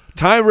yours.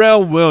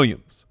 Tyrell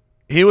Williams.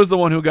 He was the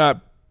one who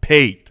got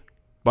paid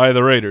by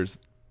the Raiders.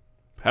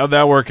 How'd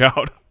that work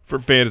out for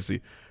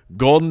fantasy?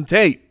 Golden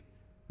Tate.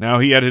 Now,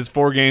 he had his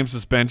 4-game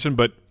suspension,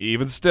 but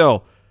even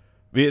still,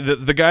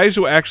 the guys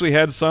who actually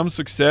had some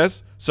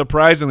success,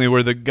 surprisingly,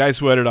 were the guys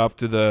who headed off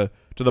to the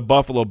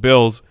Buffalo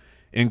Bills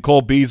in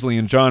Cole Beasley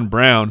and John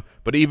Brown.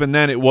 But even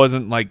then, it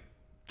wasn't like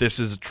this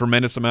is a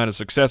tremendous amount of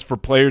success for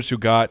players who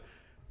got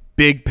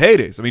big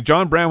paydays. I mean,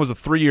 John Brown was a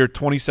 3-year,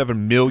 $27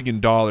 million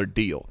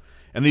deal.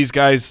 And these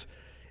guys,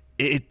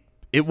 it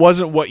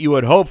wasn't what you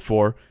had hoped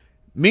for.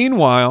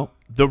 Meanwhile,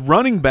 the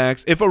running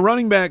backs, if a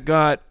running back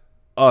got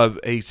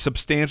a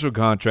substantial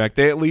contract,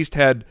 they at least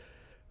had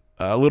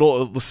a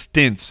little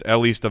stints, at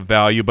least, of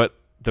value, but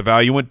the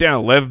value went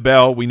down. Lev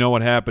Bell, we know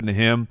what happened to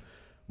him.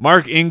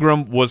 Mark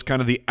Ingram was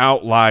kind of the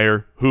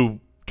outlier who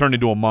turned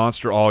into a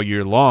monster all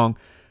year long.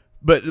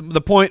 But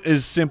the point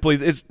is simply,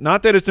 it's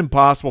not that it's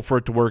impossible for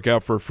it to work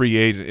out for a free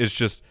agent. It's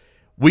just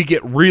we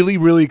get really,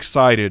 really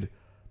excited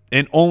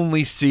and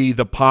only see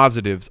the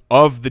positives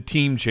of the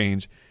team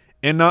change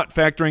and not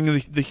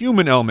factoring the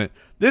human element.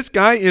 This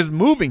guy is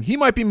moving. He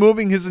might be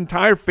moving his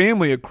entire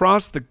family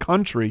across the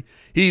country.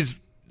 He's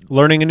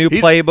learning a new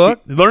playbook.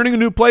 Learning a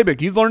new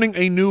playbook. He's learning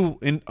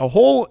a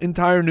whole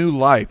entire new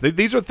life.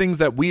 These are things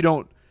that we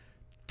don't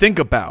think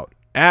about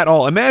at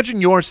all.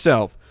 Imagine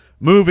yourself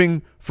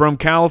moving from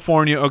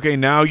California. Okay,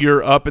 now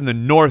you're up in the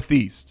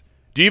Northeast.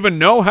 Do you even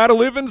know how to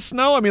live in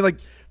snow? I mean, like,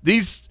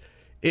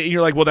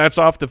 you're like, well, that's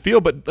off the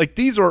field. But, like,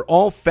 these are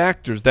all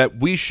factors that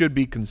we should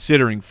be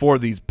considering for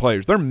these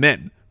players. They're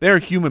men. They're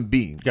human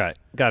beings. Got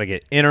to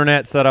get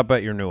internet set up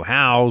at your new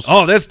house.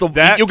 Oh,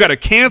 you got to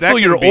cancel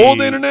your old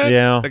internet?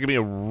 Yeah. That could be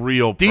a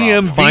real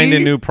problem. DMV? Find a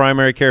new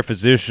primary care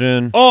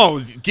physician.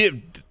 Oh,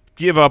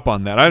 give up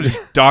on that. I'm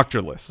just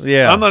doctorless.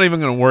 Yeah. I'm not even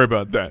going to worry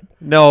about that.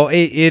 No,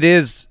 it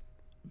is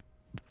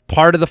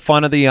part of the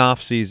fun of the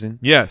off season.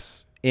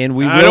 Yes. And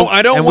we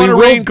I don't want to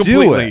rain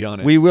completely on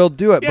it. We will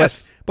do it.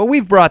 Yes. But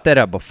we've brought that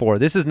up before.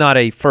 This is not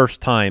a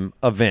first-time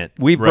event.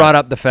 We've brought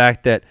up the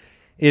fact that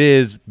it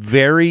is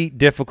very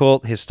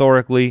difficult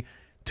historically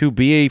to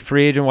be a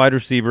free agent wide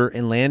receiver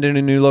and land in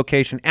a new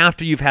location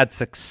after you've had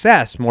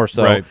success more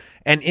so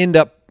and end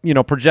up,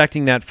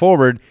 projecting that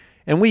forward.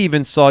 And we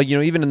even saw,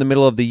 even in the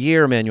middle of the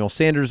year, Emmanuel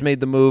Sanders made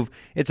the move.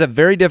 It's a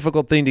very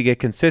difficult thing to get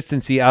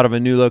consistency out of a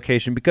new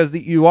location because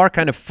you are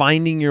kind of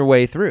finding your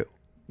way through.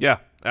 Yeah,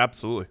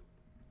 absolutely.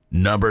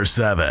 Number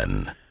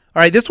 7. All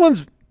right, this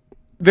one's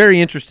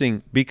very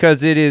interesting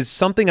because it is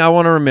something I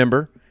want to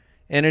remember,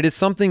 and it is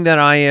something that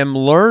I am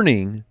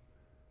learning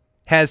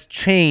has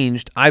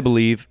changed, I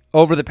believe,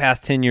 over the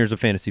past 10 years of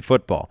fantasy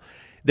football.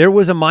 There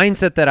was a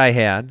mindset that I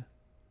had,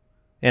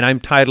 and I'm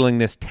titling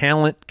this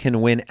Talent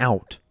Can Win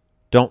Out.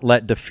 Don't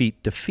let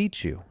defeat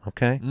defeat you,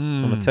 okay?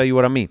 I'm going to tell you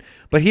what I mean.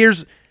 But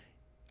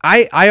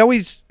I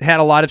always had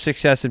a lot of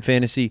success in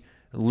fantasy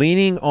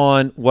leaning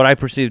on what I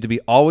perceive to be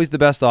always the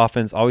best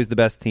offense, always the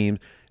best team,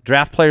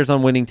 draft players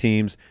on winning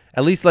teams,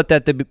 at least let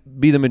that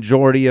be the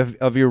majority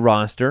of your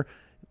roster,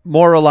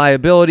 more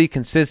reliability,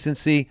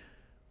 consistency.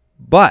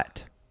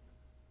 But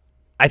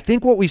I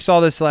think what we saw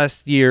this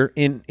last year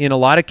in a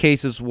lot of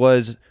cases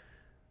was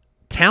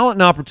talent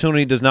and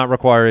opportunity does not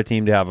require a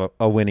team to have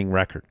a winning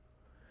record.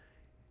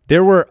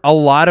 There were a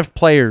lot of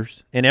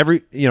players, and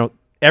every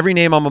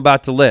name I'm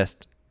about to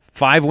list,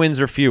 5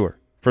 wins or fewer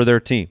for their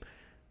team.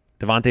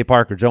 Devontae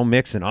Parker, Joe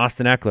Mixon,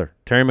 Austin Eckler,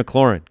 Terry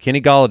McLaurin, Kenny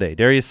Golladay,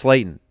 Darius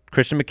Slayton,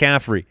 Christian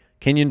McCaffrey,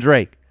 Kenyon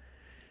Drake.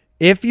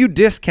 If you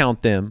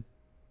discount them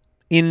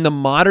in the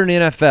modern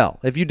NFL,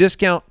 if you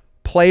discount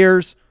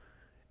players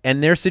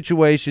and their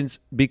situations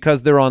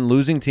because they're on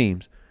losing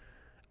teams,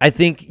 I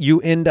think you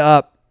end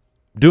up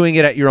doing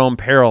it at your own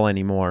peril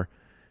anymore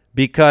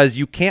because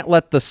you can't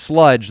let the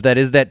sludge that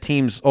is that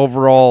team's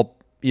overall,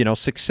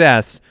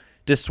 success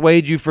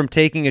dissuade you from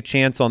taking a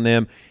chance on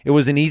them. It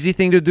was an easy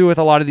thing to do with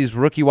a lot of these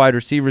rookie wide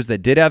receivers that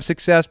did have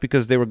success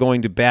because they were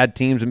going to bad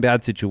teams and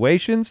bad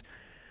situations.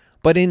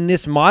 But in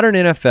this modern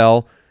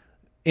NFL,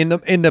 in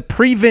the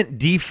prevent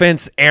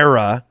defense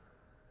era,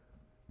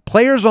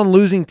 players on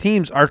losing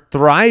teams are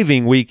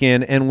thriving week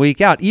in and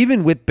week out,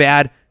 even with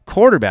bad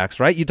quarterbacks,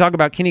 right? You talk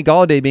about Kenny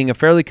Golladay being a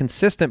fairly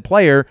consistent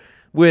player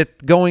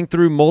with going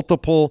through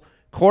multiple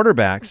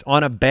quarterbacks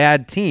on a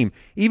bad team.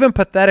 Even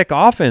pathetic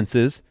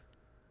offenses,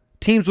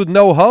 teams with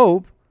no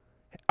hope,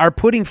 are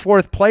putting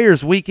forth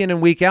players week in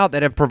and week out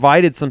that have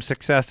provided some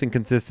success and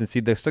consistency.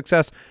 The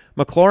success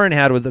McLaurin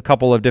had with a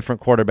couple of different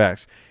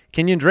quarterbacks.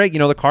 Kenyon Drake,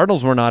 the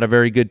Cardinals were not a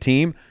very good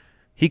team.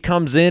 He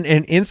comes in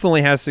and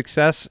instantly has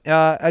success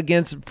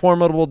against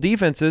formidable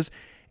defenses.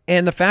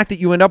 And the fact that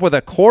you end up with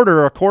a quarter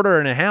or a quarter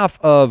and a half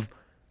of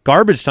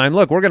garbage time,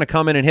 look, we're going to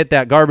come in and hit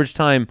that garbage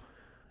time,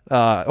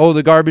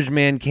 the garbage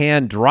man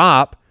can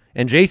drop,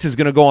 and Jason's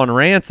going to go on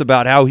rants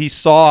about how he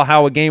saw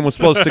how a game was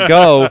supposed to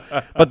go,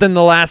 but then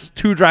the last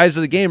 2 drives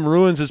of the game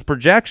ruins his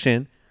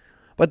projection.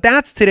 But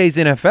that's today's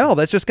NFL.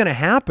 That's just going to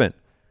happen.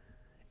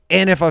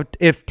 And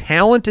if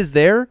talent is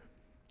there,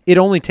 it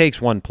only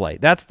takes one play.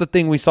 That's the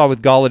thing we saw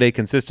with Golladay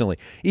consistently.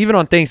 Even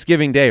on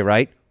Thanksgiving Day,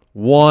 right?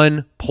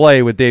 One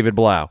play with David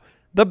Blau.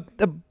 The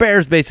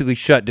Bears basically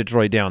shut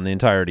Detroit down the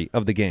entirety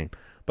of the game.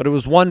 But it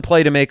was one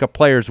play to make a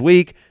player's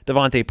week.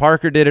 Devontae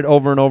Parker did it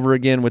over and over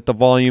again with the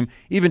volume.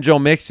 Even Joe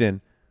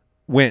Mixon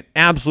went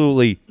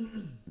absolutely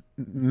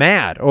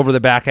mad over the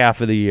back half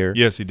of the year.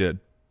 Yes, he did.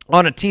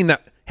 On a team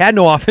that had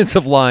no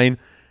offensive line,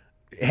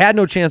 had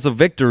no chance of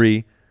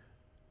victory.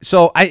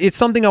 So it's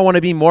something I want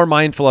to be more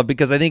mindful of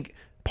because I think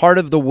part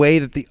of the way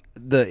that the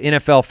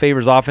NFL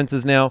favors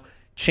offenses now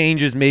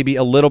changes maybe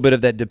a little bit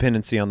of that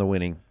dependency on the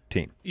winning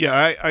team.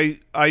 Yeah,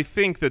 I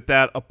think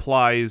that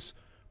applies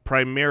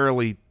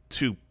primarily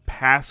to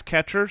pass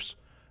catchers,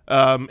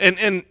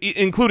 and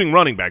including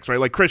running backs, right?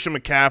 Like Christian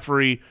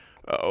McCaffrey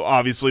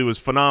obviously was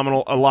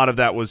phenomenal. A lot of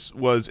that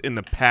was in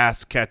the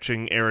pass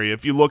catching area.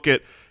 If you look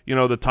at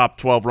the top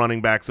 12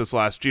 running backs this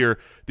last year,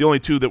 the only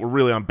 2 that were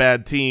really on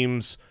bad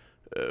teams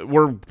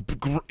were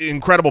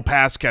incredible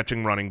pass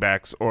catching running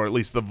backs, or at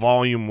least the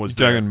volume was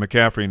there. Talking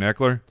McCaffrey and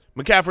Eckler.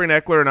 McCaffrey and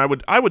Eckler,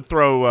 and I would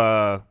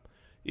throw.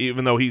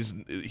 Even though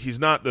he's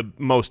not the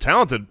most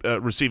talented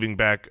receiving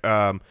back.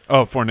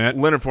 Fournette.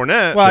 Leonard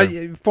Fournette. Well,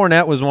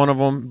 Fournette was one of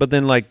them, but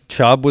then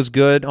Chubb was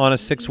good on a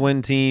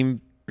 6-win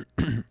team.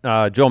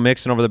 Joe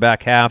Mixon over the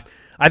back half.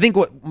 I think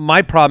what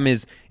my problem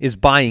is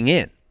buying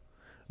in.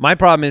 My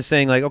problem is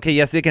saying okay,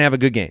 yes, they can have a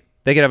good game.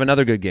 They can have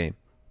another good game.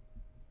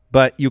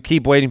 But you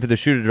keep waiting for the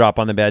shoe to drop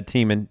on the bad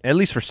team, and at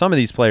least for some of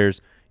these players,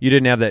 you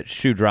didn't have that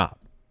shoe drop.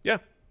 Yeah.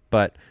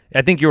 But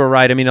I think you were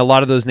right. I mean, a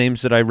lot of those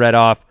names that I read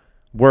off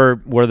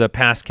were the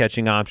pass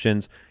catching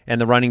options, and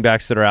the running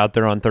backs that are out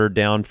there on third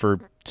down for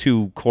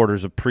 2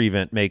 quarters of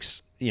prevent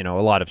makes, a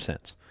lot of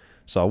sense.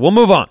 So we'll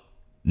move on.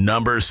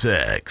 Number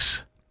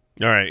 6.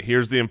 All right,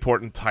 here's the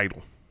important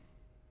title.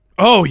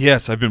 Oh,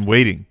 yes, I've been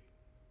waiting.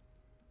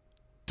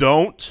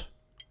 Don't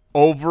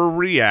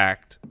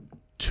overreact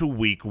to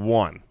week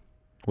 1.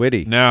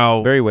 Witty.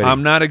 Now, Very witty.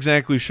 I'm not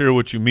exactly sure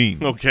what you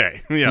mean.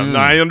 Okay, yeah,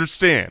 I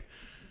understand.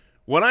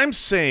 What I'm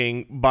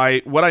saying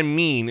by what I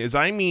mean is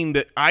I mean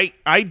that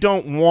I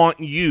don't want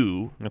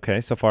you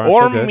Okay, so far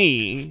or so good.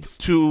 me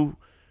to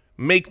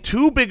make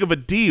too big of a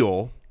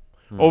deal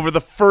over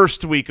the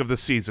first week of the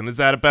season. Is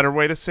that a better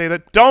way to say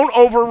that? Don't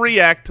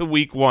overreact to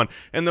week 1.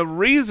 And the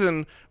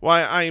reason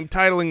why I am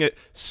titling it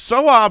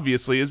so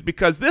obviously is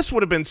because this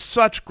would have been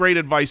such great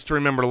advice to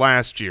remember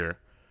last year.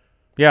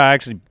 Yeah,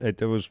 actually, it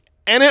was.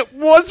 And it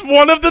was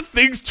one of the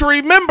things to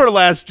remember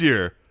last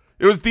year.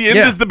 It was the end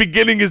is the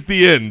beginning is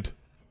the end.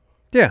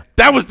 Yeah.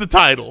 That was the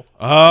title.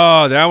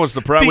 Oh, that was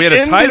the problem. We had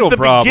a title the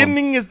problem.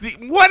 Beginning is the.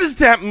 What does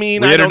that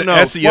mean? We I had don't an know.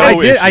 SEO Well,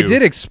 I issue.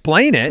 did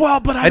explain it.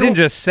 Well, but I didn't don't-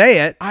 just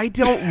say it. I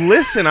don't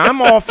listen.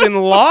 I'm off in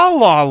la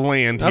la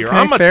land here. Okay,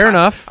 I'm fair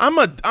enough. I'm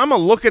a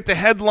look at the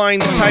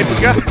headlines type of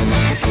guy.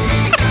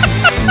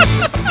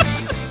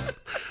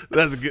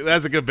 That's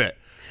a good bit.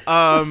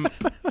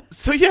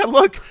 So yeah,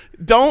 look,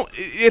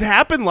 it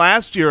happened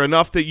last year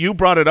enough that you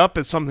brought it up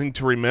as something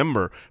to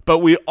remember, but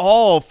we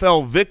all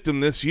fell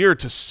victim this year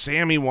to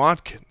Sammy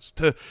Watkins,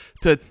 to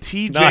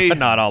TJ.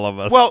 Not all of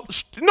us. Well,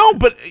 no,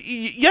 but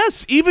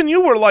yes, even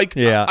you were like,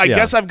 I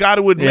guess I've got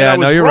to admit I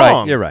was no, you're wrong.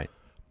 right. You're right.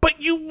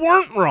 But you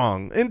weren't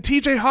wrong. And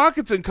TJ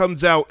Hawkinson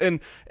comes out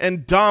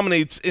and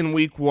dominates in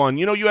week 1.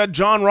 You had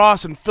John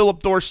Ross and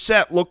Philip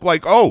Dorsett look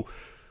like,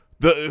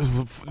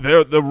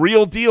 the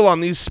real deal on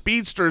these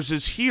speedsters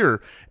is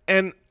here.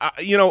 And,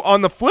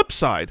 on the flip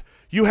side,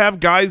 you have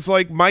guys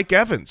like Mike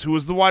Evans, who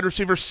was the wide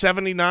receiver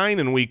 79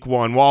 in week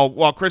 1,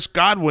 while Chris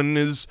Godwin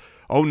is,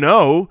 oh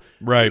no,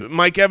 right.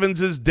 Mike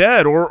Evans is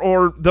dead,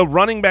 or the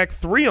running back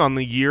 3 on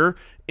the year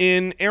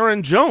in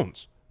Aaron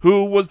Jones,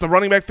 who was the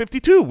running back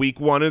 52 week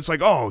 1. And it's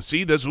like, oh,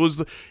 see, this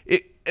was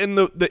and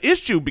the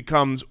issue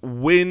becomes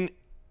when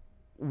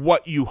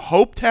what you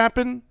hoped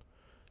happened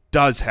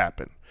does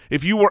happen.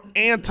 If you were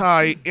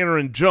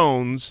anti-Aaron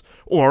Jones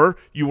or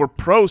you were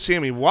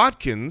pro-Sammy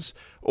Watkins,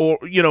 or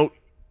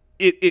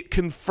it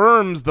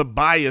confirms the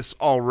bias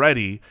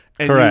already.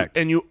 And Correct.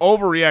 You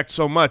overreact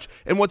so much.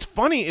 And what's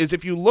funny is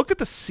if you look at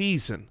the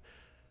season,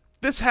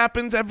 this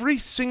happens every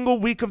single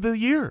week of the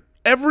year.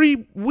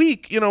 Every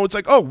week, it's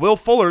like, oh, Will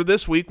Fuller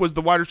this week was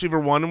the wide receiver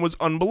 1 and was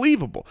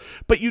unbelievable.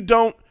 But you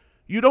don't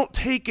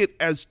take it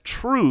as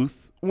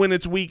truth when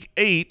it's week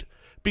 8.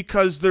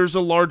 Because there's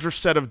a larger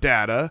set of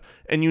data,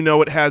 and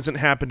it hasn't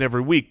happened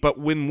every week. But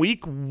when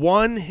week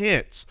 1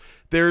 hits,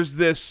 there's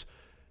this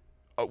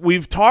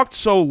we've talked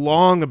so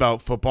long about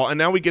football, and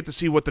now we get to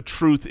see what the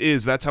truth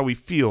is. That's how we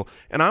feel.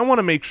 And I want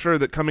to make sure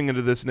that coming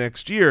into this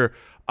next year,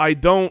 I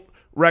don't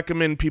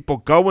recommend people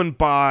going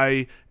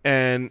by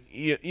and,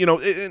 and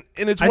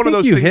it's one of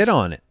those things. I think you hit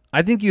on it.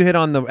 I think you hit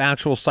on the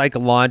actual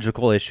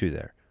psychological issue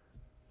there.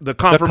 The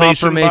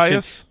confirmation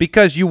bias?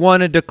 Because you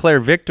want to declare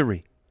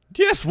victory.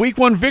 Yes, week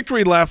 1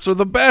 victory laps are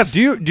the best.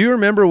 Do you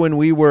remember when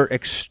we were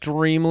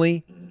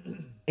extremely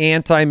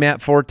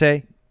anti-Matt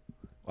Forte?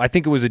 I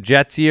think it was a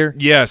Jets year.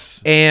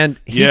 Yes. And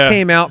he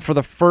came out for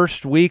the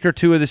first week or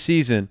 2 of the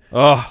season,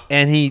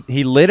 and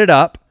he lit it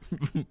up.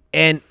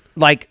 And,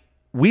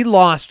 we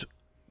lost,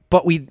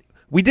 but we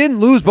didn't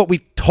lose, but we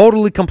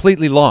totally,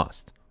 completely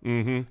lost.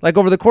 Mm-hmm.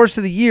 Over the course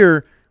of the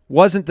year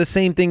wasn't the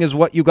same thing as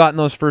what you got in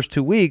those first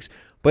 2 weeks,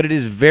 but it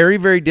is very,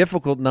 very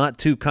difficult not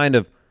to kind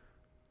of,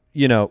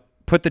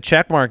 put the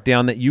check mark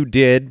down that you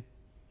did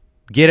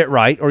get it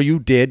right or you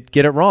did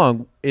get it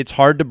wrong. It's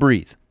hard to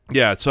breathe.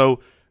 Yeah, so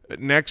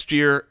next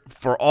year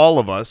for all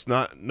of us,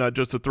 not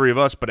just the 3 of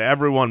us, but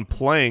everyone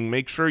playing,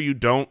 make sure you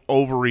don't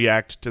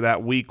overreact to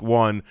that week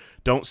 1.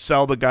 Don't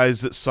sell the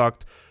guys that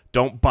sucked.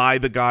 Don't buy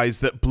the guys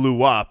that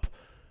blew up.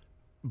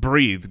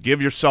 Breathe.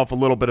 Give yourself a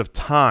little bit of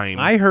time.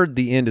 I heard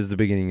the end is the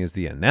beginning is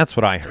the end. That's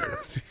what I heard.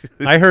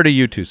 I heard a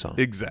U2 song.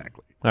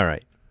 Exactly. All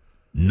right.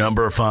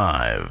 Number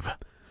 5.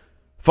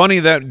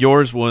 Funny that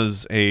yours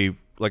was a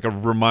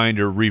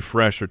reminder,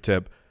 refresher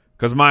tip,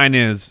 because mine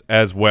is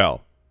as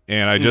well.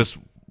 And I just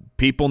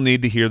people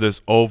need to hear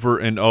this over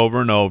and over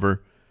and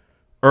over.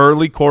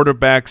 Early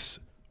quarterbacks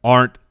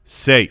aren't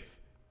safe.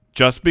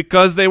 Just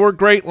because they were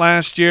great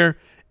last year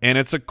and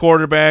it's a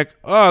quarterback,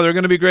 they're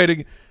going to be great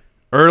again.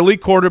 Early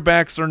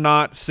quarterbacks are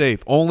not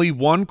safe. Only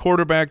one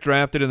quarterback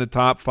drafted in the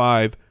top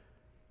 5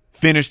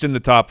 finished in the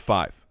top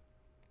 5.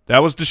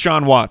 That was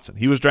Deshaun Watson.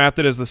 He was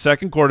drafted as the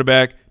 2nd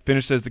quarterback,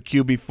 finished as the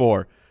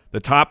QB4. The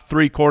top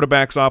 3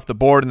 quarterbacks off the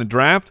board in the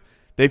draft,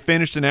 they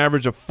finished an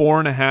average of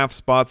 4.5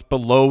 spots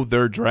below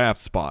their draft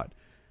spot.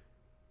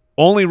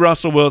 Only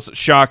Russell Wilson,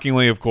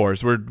 shockingly, of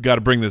course, we've got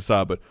to bring this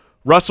up, but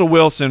Russell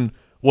Wilson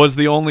was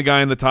the only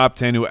guy in the top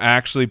 10 who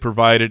actually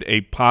provided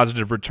a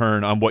positive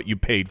return on what you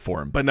paid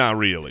for him. But not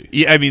really.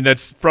 Yeah, I mean,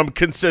 that's from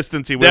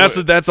consistency.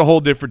 That's a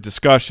whole different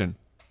discussion.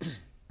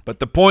 But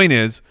the point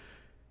is,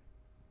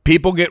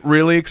 people get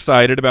really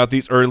excited about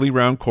these early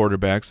round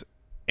quarterbacks,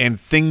 and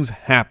things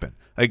happen.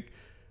 Like,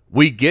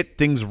 we get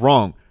things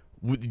wrong.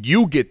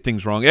 You get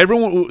things wrong.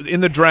 Everyone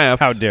in the draft.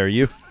 How dare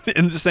you?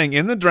 And just saying,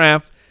 in the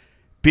draft,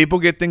 people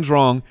get things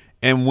wrong.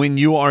 And when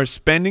you are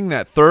spending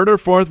that 3rd or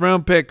 4th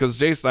round pick, because,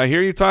 Jason, I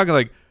hear you talking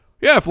like,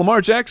 yeah, if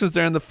Lamar Jackson's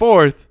there in the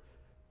 4th.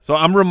 So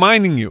I'm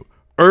reminding you,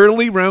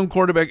 early round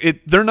quarterback,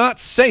 they're not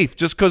safe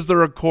just because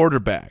they're a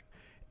quarterback.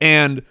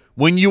 And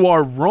when you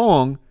are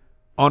wrong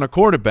on a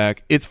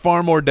quarterback, it's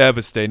far more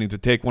devastating to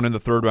take one in the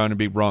 3rd round and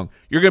be wrong.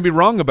 You're going to be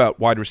wrong about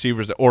wide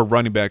receivers or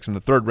running backs in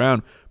the 3rd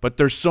round, but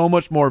they're so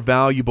much more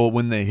valuable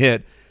when they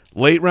hit.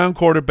 Late round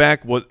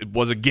quarterback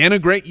was again a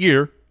great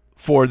year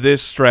for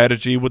this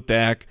strategy with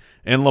Dak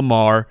and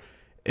Lamar.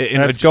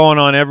 And it's going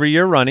on every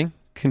year running.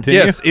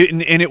 Continue. Yes,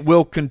 and it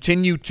will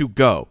continue to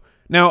go.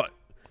 Now,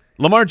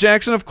 Lamar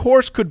Jackson, of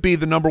course, could be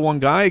the #1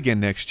 guy again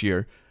next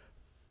year,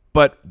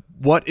 but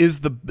what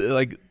is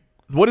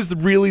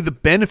really the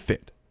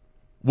benefit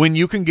when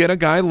you can get a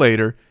guy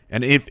later?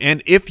 And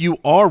if you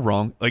are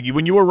wrong, like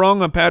when you were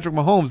wrong on Patrick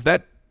Mahomes,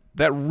 that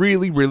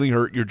really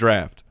hurt your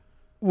draft.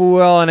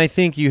 Well, and I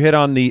think you hit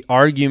on the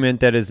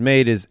argument that is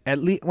made is at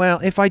least, well,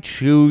 if I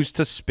choose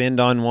to spend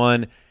on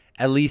one,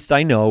 at least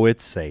I know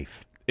it's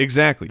safe.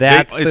 Exactly.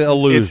 That's the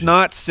illusion. It's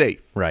not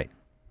safe. Right.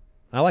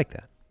 I like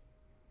that.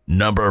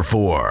 Number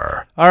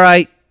 4. All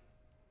right.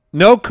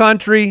 No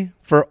country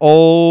for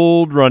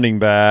old running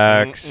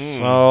backs.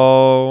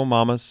 Oh,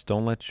 mamas,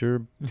 don't let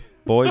your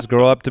boys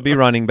grow up to be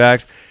running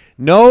backs.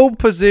 No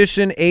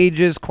position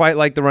ages quite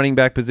like the running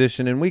back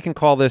position, and we can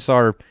call this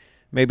our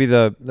maybe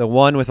the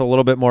one with a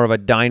little bit more of a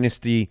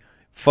dynasty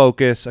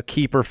focus, a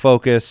keeper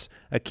focus,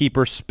 a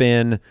keeper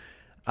spin.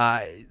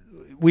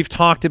 We've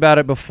talked about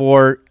it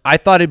before. I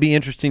thought it'd be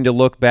interesting to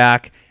look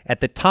back at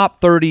the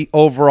top 30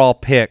 overall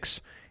picks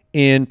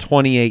in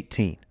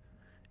 2018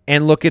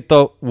 and look at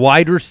the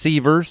wide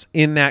receivers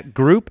in that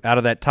group out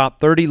of that top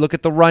 30. Look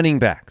at the running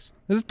backs.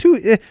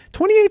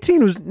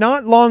 2018 was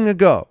not long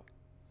ago.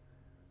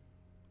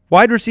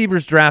 Wide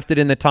receivers drafted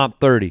in the top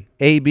 30.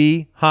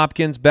 AB,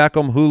 Hopkins,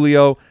 Beckham,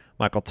 Julio,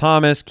 Michael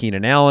Thomas,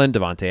 Keenan Allen,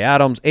 Devontae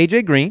Adams,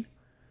 A.J. Green,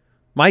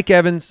 Mike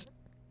Evans,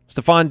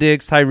 Stephon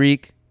Diggs,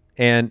 Tyreek,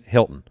 and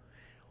Hilton.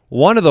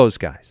 One of those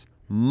guys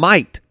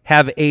might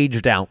have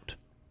aged out,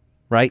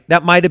 right?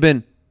 That might have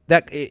been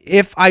that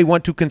if I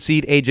want to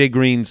concede A.J.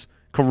 Green's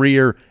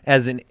career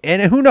as and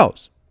who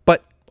knows,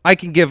 but I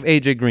can give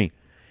A.J. Green.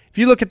 If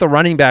you look at the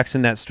running backs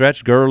in that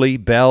stretch, Gurley,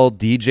 Bell,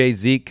 DJ,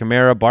 Zeke,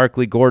 Kamara,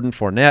 Barkley, Gordon,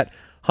 Fournette,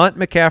 Hunt,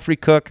 McCaffrey,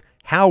 Cook,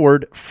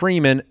 Howard,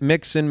 Freeman,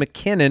 Mixon,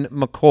 McKinnon,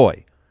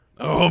 McCoy.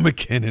 Oh,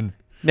 McKinnon.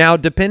 Now,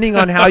 depending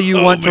on how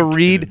you want to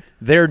read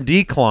their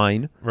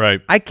decline,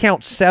 right? I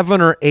count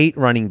 7 or 8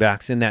 running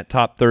backs in that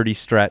top 30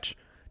 stretch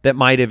that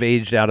might have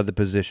aged out of the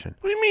position.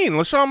 What do you mean?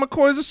 LaShawn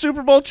McCoy is a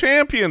Super Bowl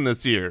champion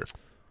this year.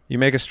 You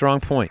make a strong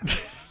point.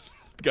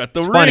 Got the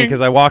It's ring. funny because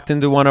I walked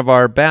into one of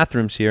our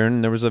bathrooms here,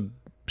 and there was a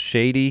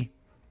shady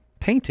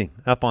painting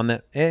up on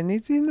that, and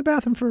he's in the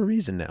bathroom for a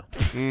reason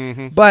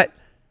now. But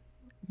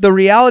the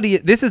reality,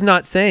 this is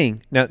not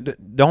saying, now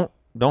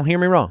don't hear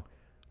me wrong,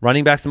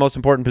 running back's the most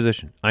important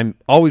position. I'm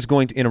always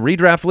going to, in a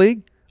redraft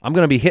league, I'm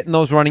going to be hitting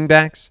those running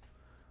backs.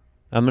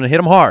 I'm going to hit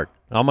them hard.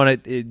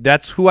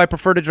 That's who I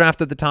prefer to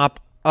draft at the top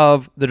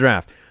of the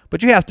draft.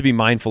 But you have to be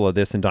mindful of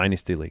this in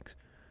dynasty leagues.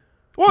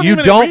 Well, you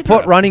don't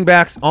put running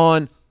backs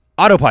on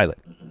autopilot.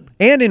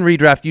 And in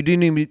redraft, you do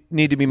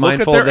need to be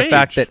mindful of the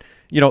fact that,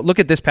 look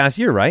at this past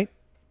year, right?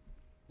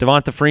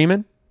 Devonta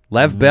Freeman,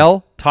 Lev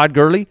Bell, Todd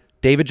Gurley,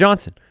 David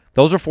Johnson.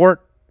 Those are 4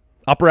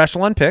 upper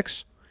echelon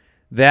picks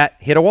that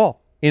hit a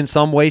wall in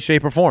some way,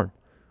 shape, or form.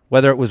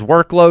 Whether it was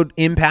workload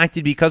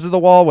impacted because of the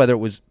wall, whether it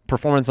was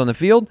performance on the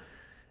field,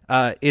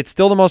 it's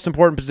still the most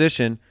important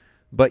position,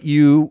 but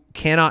you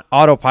cannot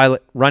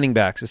autopilot running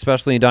backs,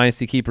 especially in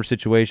dynasty keeper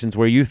situations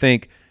where you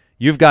think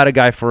you've got a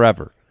guy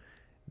forever.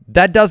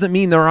 That doesn't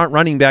mean there aren't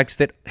running backs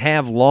that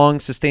have long,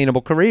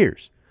 sustainable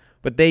careers,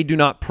 but they do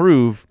not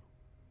prove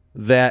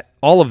that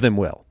all of them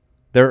will.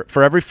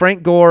 For every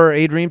Frank Gore,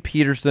 Adrian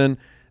Peterson,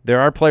 there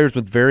are players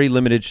with very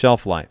limited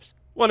shelf lives.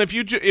 Well, and if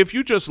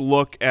you just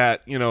look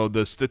at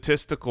the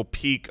statistical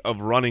peak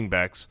of running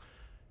backs,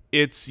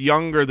 it's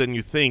younger than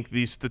you think.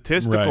 The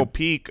statistical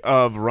peak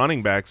of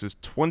running backs is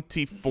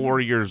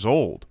 24 years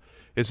old.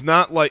 It's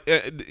not like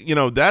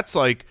that's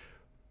like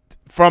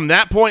from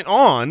that point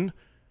on,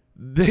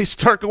 they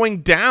start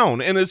going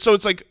down, and so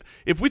it's like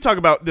if we talk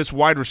about this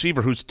wide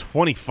receiver who's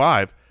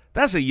 25,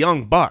 that's a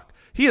young buck.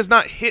 He has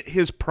not hit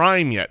his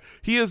prime yet.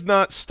 He has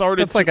not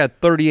started. That's like a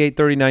 38,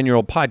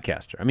 39-year-old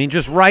podcaster. I mean,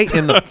 just right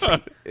in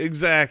the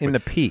exactly in the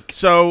peak.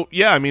 So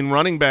yeah, I mean,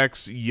 running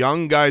backs,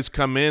 young guys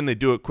come in, they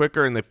do it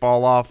quicker, and they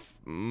fall off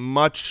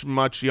much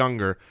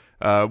younger.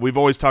 We've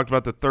always talked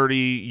about the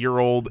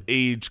 30-year-old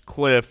age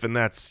cliff, and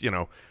that's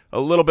a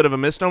little bit of a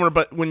misnomer.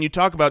 But when you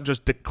talk about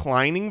just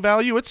declining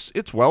value,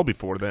 it's well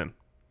before then.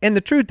 And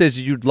the truth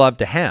is, you'd love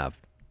to have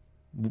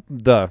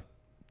the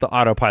the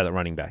autopilot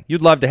running back.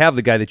 You'd love to have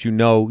the guy that you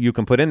know you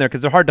can put in there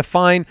because they're hard to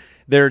find.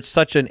 They're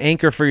such an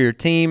anchor for your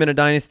team in a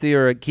dynasty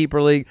or a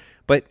keeper league,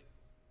 but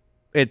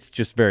it's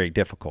just very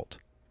difficult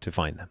to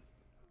find them.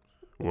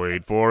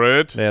 Wait for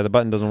it. Yeah, the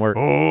button doesn't work.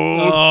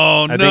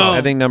 Oh, no.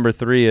 I think number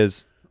 3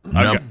 is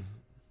What?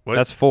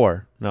 that's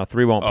 4. No,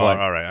 3 won't play.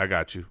 All right, I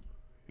got you.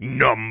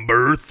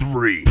 Number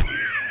 3.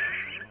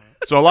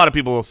 So a lot of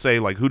people will say,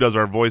 like, who does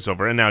our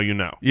voiceover? And now you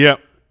know.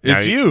 Yep. Now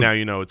It's you. Now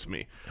you know it's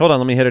me. Hold on,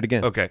 let me hit it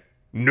again. Okay.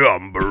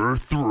 Number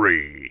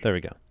 3. There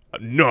we go.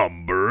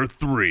 Number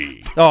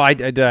 3. Oh, I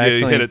did. Yeah, you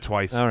accidentally hit it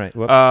twice. All right.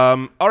 Whoops.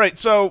 All right.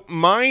 So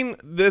my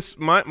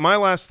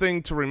last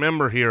thing to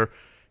remember here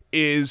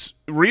is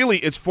really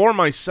it's for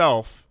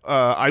myself.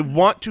 I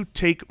want to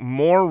take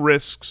more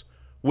risks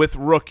with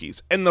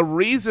rookies, and the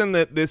reason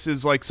that this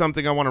is like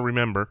something I want to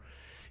remember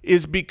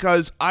is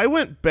because I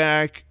went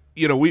back.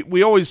 You know,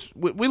 we always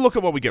look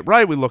at what we get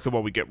right, we look at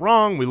what we get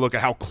wrong, we look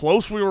at how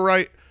close we were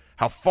right,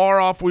 how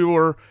far off we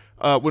were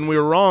when we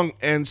were wrong.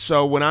 And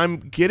so when I'm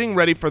getting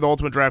ready for the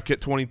Ultimate Draft Kit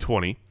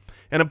 2020,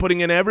 and I'm putting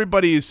in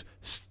everybody's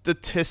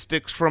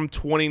statistics from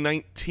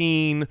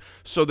 2019,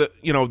 so that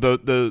you know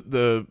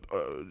the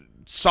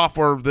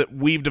software that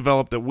we've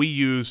developed that we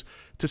use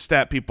to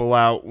stat people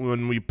out,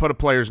 when we put a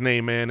player's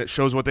name in, it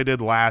shows what they did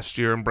last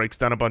year and breaks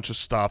down a bunch of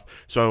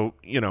stuff. So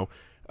you know,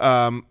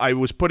 I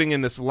was putting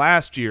in this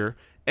last year.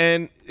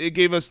 And it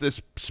gave us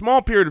this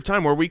small period of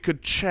time where we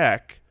could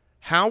check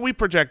how we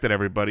projected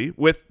everybody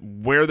with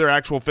where their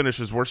actual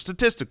finishes were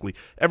statistically,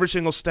 every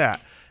single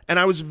stat. And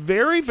I was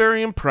very,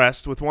 very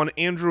impressed with one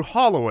Andrew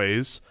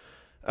Holloway's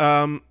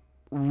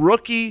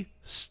rookie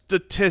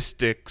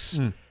statistics.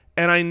 And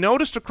I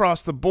noticed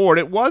across the board,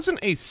 it wasn't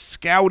a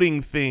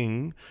scouting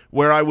thing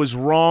where I was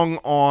wrong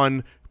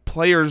on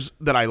players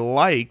that I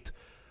liked.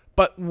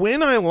 But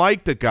when I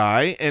liked a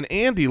guy, and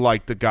Andy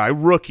liked a guy,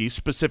 rookie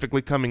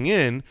specifically coming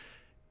in,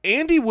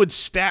 Andy would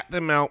stat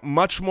them out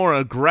much more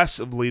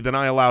aggressively than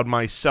I allowed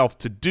myself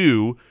to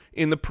do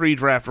in the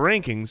pre-draft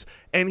rankings,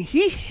 and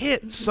he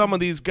hit some of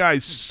these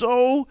guys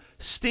so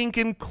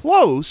stinking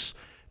close.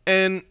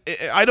 And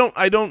I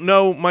don't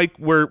know, Mike,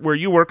 where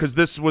you were, because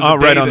this was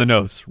right on the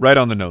nose. Right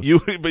on the nose.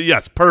 But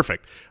yes,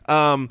 perfect.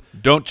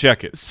 Don't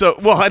check it. So,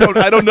 well, I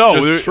don't know.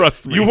 Just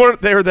trust me. You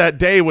weren't there that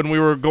day when we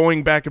were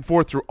going back and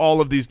forth through all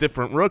of these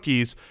different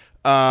rookies.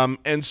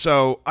 And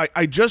so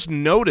I just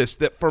noticed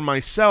that for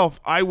myself,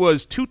 I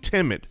was too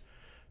timid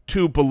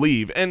to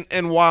believe.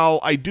 And while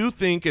I do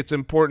think it's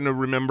important to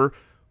remember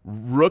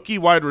rookie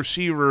wide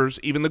receivers,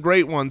 even the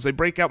great ones, they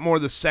break out more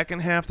the second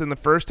half than the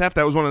first half.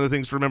 That was one of the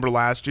things to remember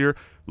last year.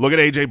 Look at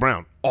A.J.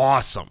 Brown.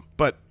 Awesome.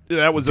 But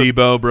that was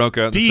Debo broke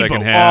out in the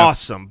second half.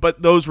 Awesome.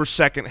 But those were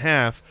second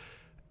half.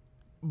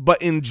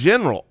 But in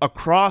general,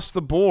 across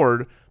the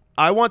board,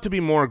 I want to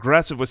be more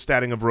aggressive with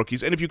statting of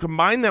rookies. And if you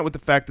combine that with the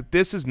fact that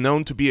this is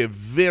known to be a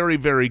very,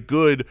 very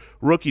good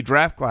rookie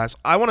draft class,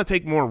 I want to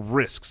take more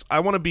risks.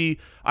 I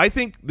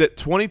think that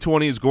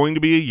 2020 is going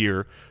to be a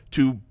year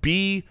to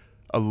be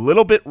a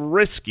little bit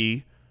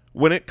risky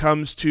when it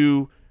comes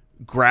to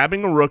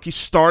grabbing a rookie,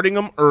 starting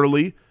them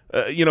early.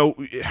 You know,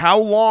 how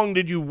long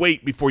did you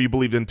wait before you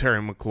believed in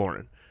Terry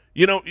McLaurin?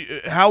 You know,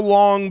 how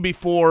long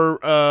before,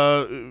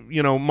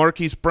 you know,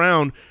 Marquise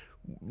Brown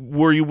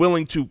were you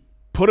willing to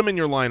put him in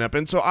your lineup?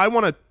 And so I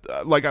want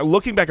to, like,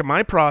 looking back at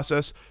my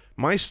process,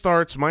 my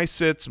starts, my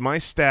sits, my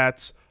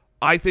stats,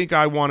 I think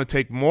I want to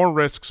take more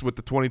risks with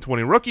the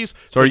 2020 rookies.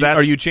 So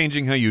are you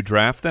changing how you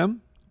draft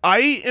them?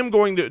 I am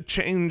going to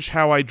change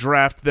how I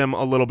draft them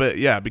a little bit,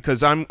 yeah,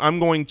 because I'm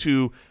going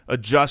to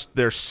adjust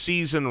their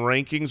season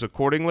rankings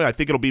accordingly. I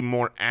think it'll be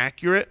more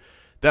accurate.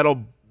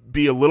 That'll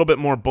be a little bit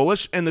more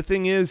bullish. And the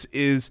thing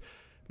is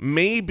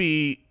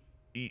maybe,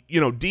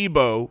 you know,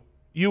 Debo,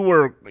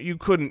 you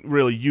couldn't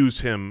really use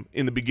him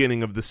in the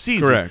beginning of the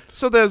season. Correct.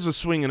 So there's a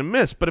swing and a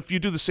miss. But if you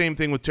do the same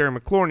thing with Terry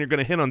McLaurin, you're going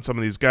to hit on some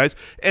of these guys.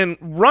 And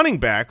running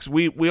backs,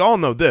 we all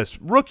know this.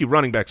 Rookie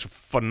running backs are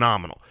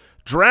phenomenal.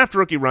 Draft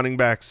rookie running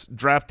backs,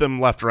 draft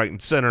them left, right,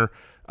 and center.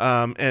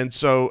 And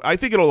so I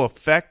think it'll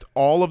affect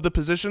all of the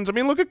positions. I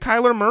mean, look at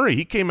Kyler Murray.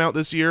 He came out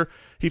this year.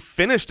 He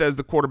finished as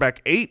the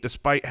quarterback 8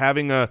 despite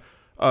having a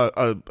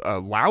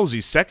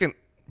lousy second,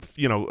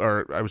 you know,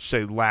 or I would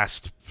say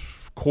last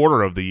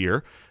quarter of the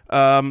year.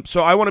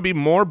 So I want to be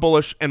more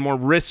bullish and more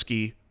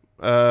risky,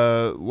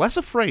 less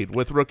afraid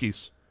with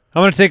rookies.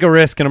 I'm going to take a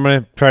risk, and I'm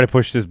going to try to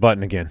push this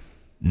button again.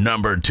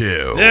 Number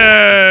 2.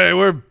 Yay,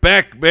 we're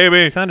back, baby.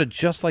 It sounded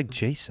just like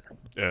Jason.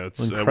 Yeah,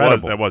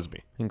 Incredible. that was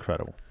me.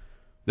 Incredible.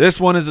 This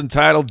one is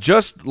entitled,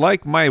 Just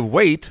Like My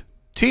Weight,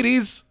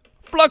 TDs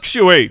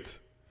Fluctuate.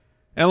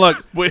 And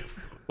look. Wait,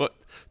 what?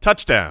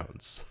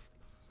 Touchdowns.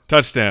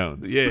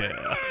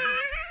 Yeah.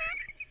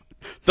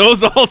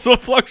 Those also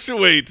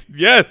fluctuate.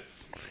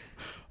 Yes.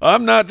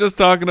 I'm not just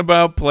talking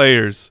about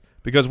players,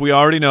 because we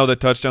already know that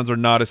touchdowns are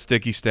not a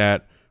sticky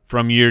stat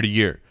from year to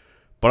year.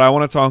 But I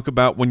want to talk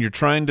about when you're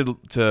trying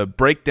to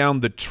break down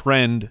the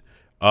trend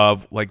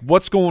of, like,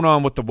 what's going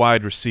on with the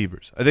wide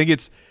receivers. I think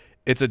it's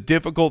a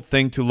difficult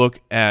thing to look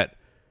at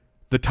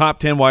the top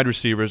 10 wide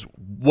receivers.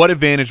 What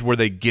advantage were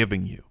they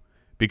giving you?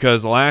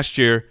 because last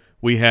year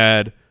we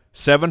had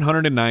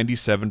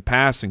 797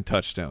 passing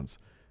touchdowns,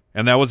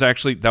 and that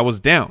was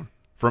down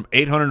from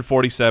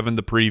 847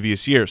 the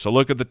previous year. So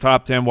look at the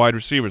top 10 wide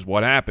receivers.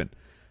 What happened?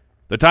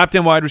 The top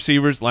 10 wide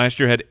receivers last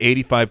year had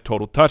 85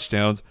 total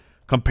touchdowns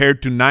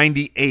compared to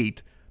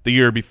 98 the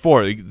year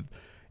before.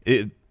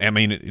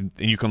 And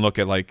you can look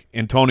at, like,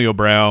 Antonio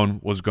Brown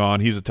was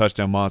gone. He's a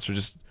touchdown monster.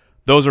 Just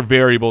those are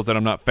variables that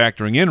I'm not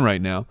factoring in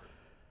right now.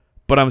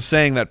 But I'm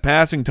saying that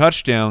passing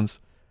touchdowns,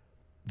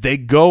 they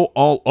go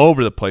all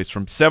over the place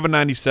from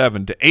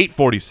 797 to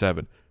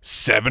 847,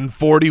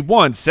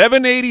 741,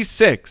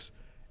 786.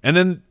 And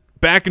then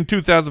back in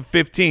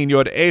 2015, you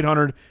had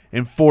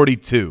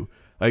 842.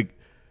 Like,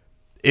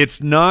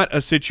 it's not a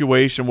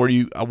situation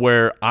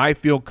where I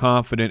feel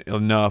confident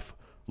enough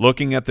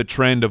looking at the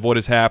trend of what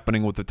is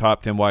happening with the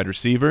top 10 wide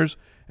receivers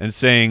and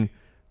saying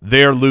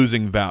they're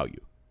losing value.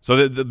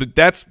 So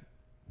that's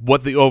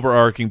what the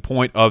overarching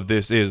point of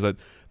this is, that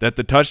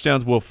the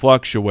touchdowns will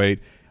fluctuate.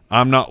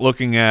 I'm not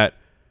looking at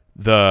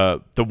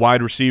the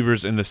wide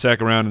receivers in the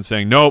second round and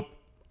saying, nope,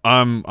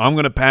 I'm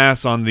going to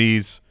pass on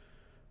these.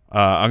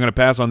 I'm going to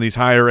pass on these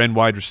higher end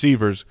wide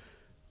receivers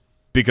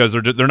because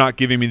they're not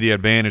giving me the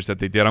advantage that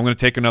they did. I'm going to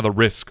take another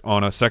risk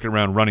on a second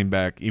round running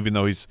back, even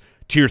though he's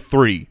tier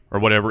 3 or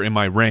whatever in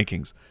my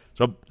rankings.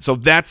 So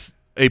that's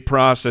a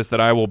process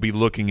that I will be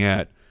looking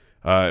at.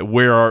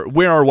 Where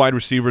are wide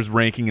receivers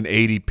ranking in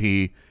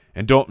ADP,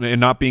 and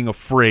not being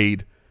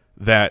afraid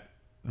that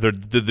the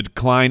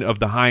decline of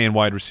the high-end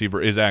wide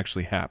receiver is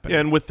actually happening. Yeah,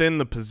 and within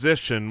the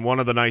position, one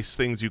of the nice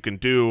things you can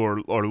do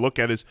or look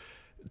at is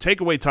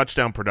take away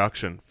touchdown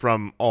production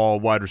from all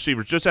wide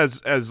receivers, just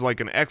as like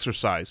an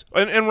exercise,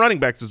 and running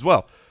backs as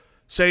well.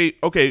 Say,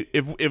 okay,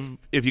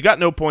 if you got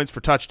no points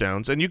for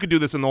touchdowns, and you could do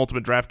this in the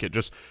Ultimate Draft Kit,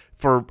 just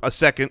for a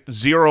second,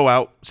 zero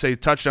out, say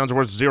touchdowns are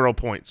worth 0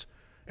 points.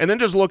 And then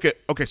just look at,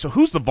 okay, so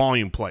who's the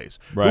volume plays?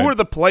 Right. Who are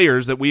the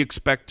players that we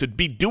expect to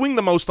be doing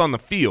the most on the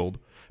field?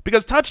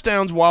 Because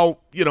touchdowns,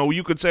 while,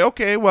 you could say,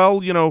 okay,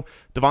 well,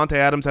 Devontae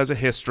Adams has a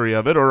history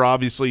of it, or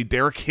obviously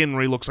Derrick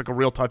Henry looks like a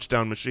real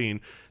touchdown machine.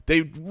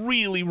 They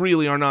really,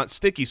 really are not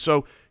sticky.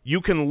 So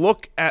you can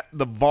look at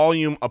the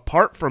volume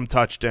apart from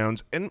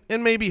touchdowns and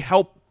maybe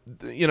help,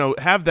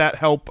 have that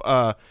help.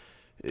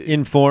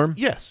 Inform.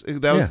 Yes,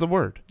 that was the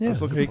word. Yeah, I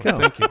was looking there for. you go.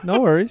 Thank you.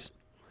 No worries.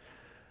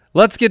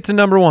 Let's get to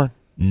number 1.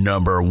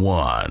 Number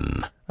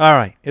 1. All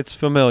right, it's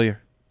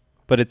familiar,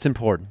 but it's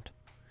important.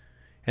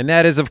 And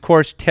that is, of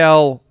course,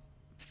 tell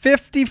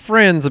 50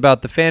 friends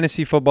about the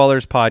Fantasy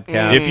Footballers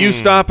podcast. If you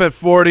stop at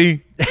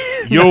 40,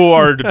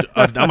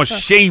 I'm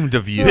ashamed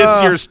of you.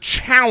 This year's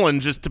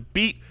challenge is to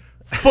beat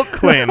Foot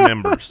Clan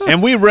members.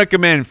 And we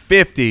recommend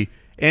 50.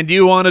 And do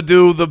you want to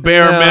do the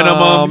bare No,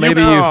 minimum?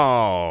 maybe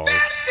No.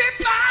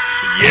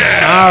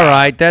 All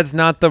right, that's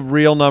not the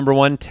real number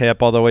 1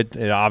 tip, although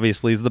it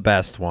obviously is the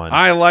best one.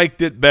 I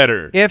liked it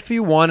better. If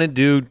you want to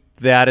do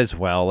that as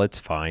well, it's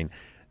fine.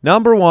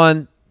 Number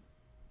 1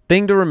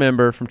 thing to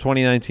remember from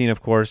 2019,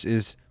 of course,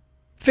 is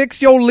fix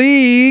your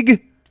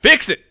league.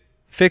 Fix it.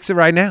 Fix it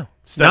right now.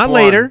 Step Not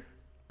 1. later.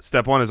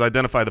 Step 1 is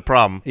identify the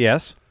problem.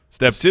 Yes.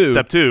 Step 2.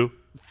 Step 2,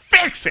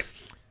 fix it.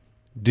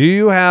 Do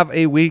you have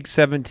a Week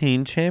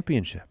 17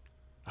 championship?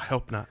 I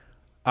hope not.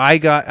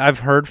 I've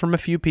heard from a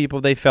few people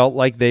they felt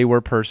like they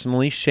were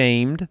personally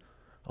shamed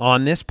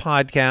on this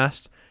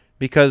podcast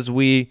because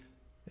we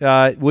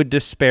would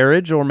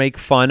disparage or make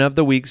fun of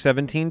the Week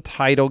 17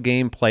 title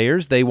game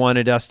players. They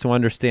wanted us to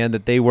understand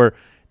that they were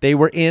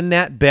in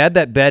that bed.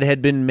 That bed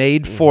had been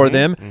made for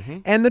them.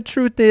 And the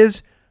truth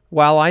is,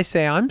 while I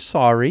say I'm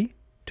sorry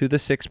to the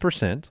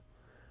 6%,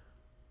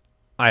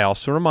 I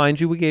also remind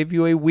you we gave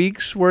you a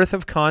week's worth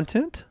of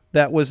content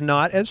that was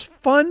not as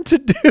fun to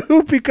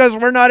do because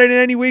we're not in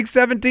any Week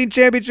 17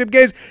 championship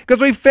games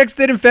because we fixed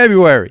it in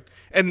February.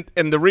 And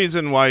the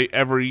reason why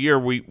every year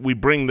we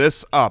bring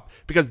this up,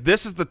 because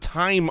this is the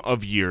time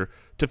of year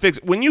to fix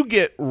it. When you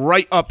get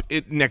right up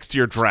next to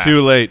your draft,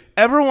 Too late.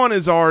 everyone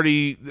is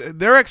already,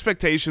 their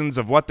expectations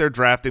of what they're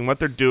drafting, what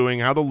they're doing,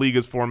 how the league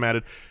is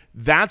formatted,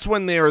 that's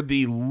when they are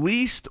the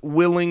least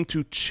willing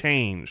to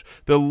change,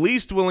 the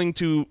least willing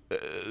to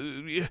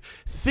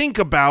think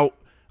about,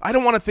 I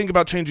don't want to think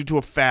about changing to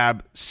a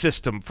fab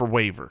system for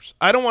waivers.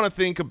 I don't want to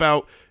think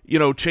about,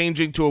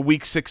 changing to a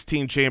Week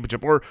 16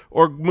 championship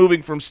or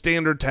moving from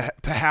standard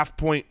to half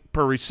point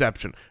per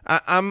reception.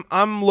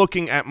 I'm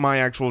looking at my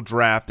actual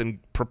draft and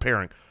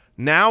preparing.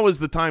 Now is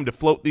the time to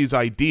float these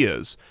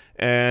ideas,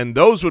 and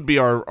those would be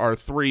our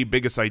 3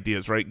 biggest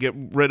ideas, right? Get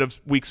rid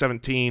of Week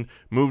 17,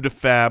 move to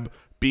fab,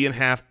 be in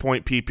half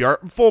point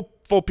PPR. Full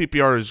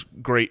PPR is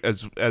great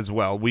as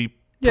well. We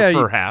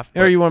prefer half.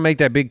 Or you want to make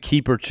that big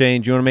keeper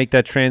change. You want to make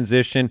that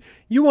transition.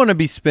 You want to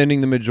be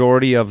spending the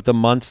majority of the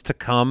months to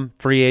come,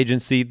 free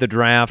agency, the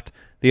draft,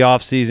 the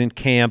offseason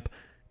camp,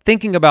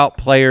 thinking about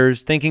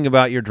players, thinking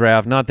about your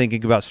draft, not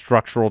thinking about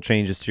structural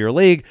changes to your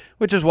league,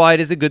 which is why it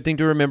is a good thing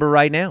to remember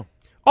right now.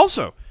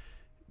 Also,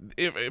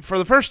 for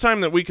the first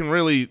time that we can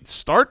really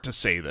start to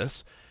say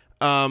this,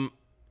 all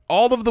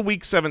of the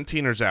Week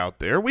 17ers out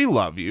there, we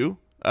love you.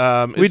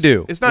 We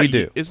do. It's not We you.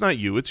 do. It's not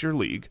you. It's your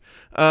league.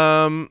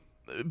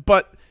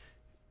 But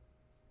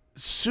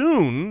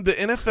soon the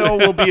NFL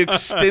will be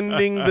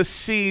extending the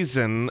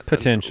season,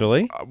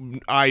 Potentially.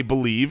 I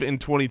believe, in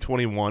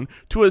 2021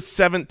 to a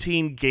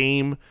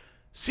 17-game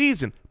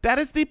season. That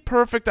is the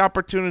perfect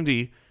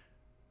opportunity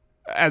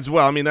as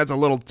well. I mean, that's a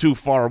little too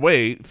far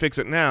away. Fix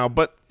it now.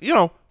 But, you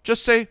know,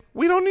 just say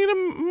we don't need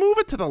to move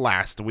it to the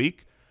last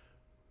week.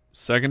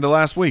 Second to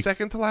last week.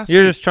 Second to last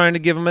You're week. just trying to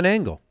give them an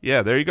angle.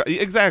 Yeah, there you go.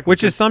 Exactly.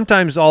 Which is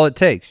sometimes all it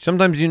takes.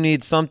 Sometimes you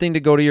need something to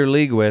go to your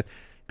league with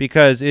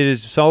because it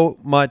is so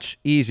much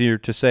easier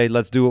to say,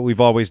 let's do what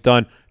we've always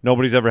done.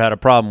 Nobody's ever had a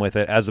problem with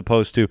it, as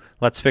opposed to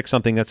let's fix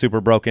something that's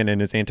super broken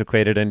and is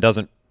antiquated and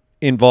doesn't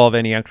involve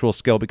any actual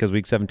skill because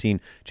Week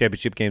 17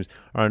 championship games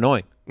are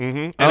annoying.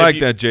 I like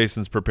that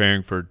Jason's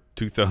preparing for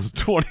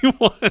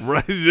 2021.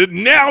 Right.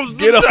 Now's the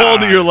Get a hold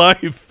time. of your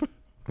life.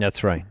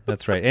 That's right.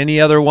 That's right. Any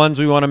other ones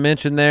we want to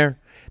mention there?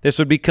 This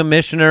would be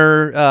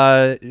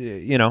commissioner,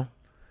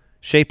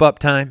 shape up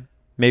time.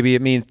 Maybe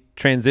it means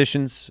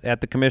transitions at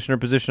the commissioner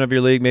position of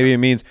your league. Maybe it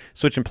means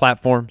switching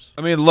platforms.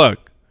 I mean,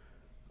 look,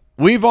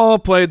 we've all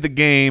played the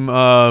game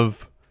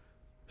of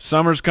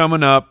summer's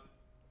coming up.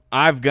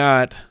 I've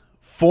got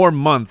 4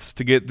 months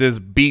to get this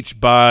beach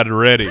bod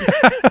ready.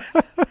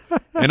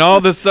 And all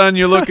of a sudden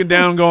you're looking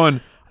down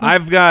going,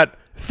 I've got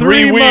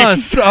 3 weeks.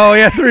 months. Oh,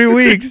 yeah, 3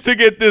 weeks. to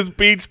get this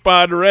beach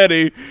pod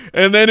ready,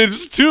 and then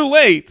it's too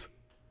late.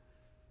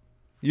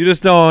 You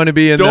just don't want to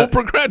be in Don't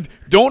progress.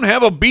 Don't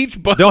have a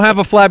beach bod. Don't have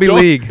a flabby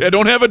league. Yeah,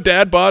 don't have a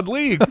dad bod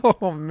league.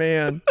 Oh,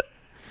 man.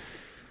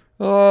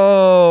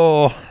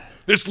 Oh.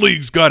 This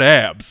league's got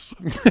abs.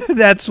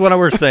 That's what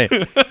we're saying.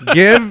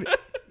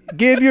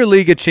 Give your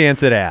league a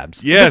chance at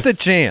abs. Yes. Just a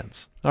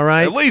chance. All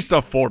right? At least a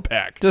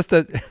 4-pack. Just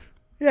a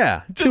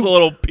yeah. Just a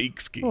little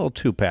peak ski. A little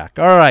 2-pack.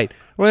 All right.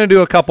 We're going to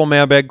do a couple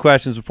mailbag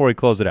questions before we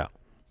close it out.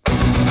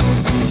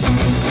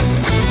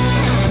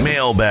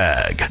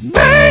 Mailbag.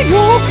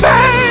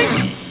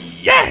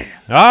 Yeah.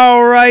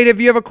 All right.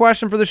 If you have a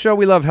question for the show,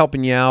 we love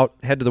helping you out.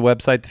 Head to the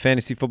website,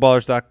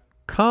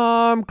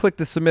 thefantasyfootballers.com. Click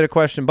the Submit a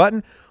Question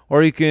button,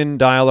 or you can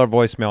dial our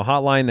voicemail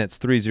hotline. That's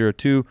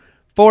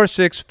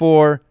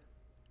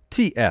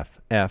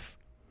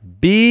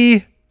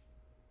 302-464-TFFB.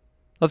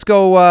 Let's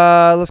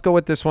go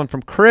with this one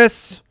from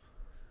Chris.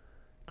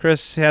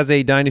 Chris has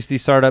a Dynasty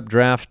Startup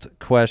Draft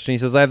question. He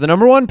says, I have the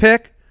 #1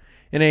 pick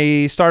in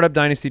a Startup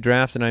Dynasty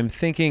Draft, and I'm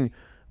thinking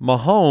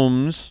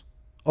Mahomes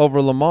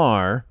over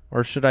Lamar,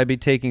 or should I be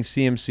taking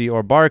CMC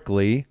or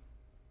Barkley?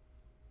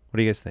 What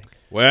do you guys think?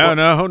 Well,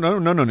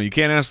 no. You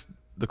can't ask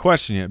the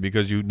question yet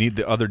because you need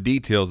the other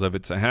details of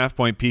it. It's a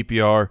half-point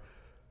PPR.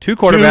 Two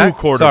quarterback.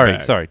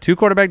 quarterback. Sorry. 2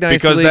 quarterback Dynasty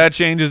Because league, that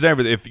changes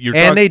everything. If you're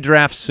and they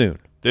draft soon.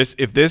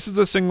 if this is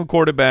a single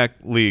quarterback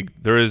league,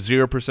 there is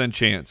 0%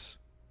 chance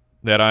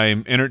that I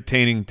am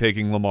entertaining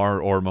taking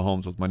Lamar or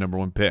Mahomes with my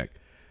 #1 pick.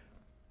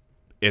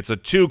 It's a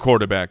 2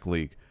 quarterback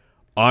league.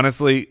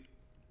 Honestly,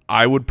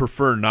 I would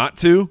prefer not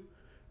to,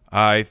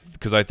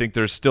 because I think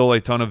there's still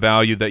a ton of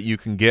value that you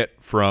can get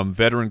from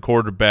veteran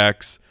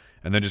quarterbacks,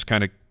 and then just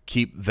kind of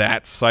keep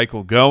that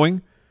cycle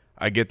going.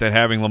 I get that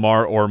having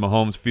Lamar or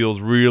Mahomes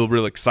feels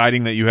real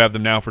exciting that you have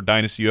them now for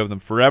Dynasty. You have them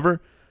forever.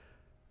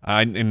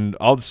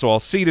 I'll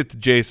cede it to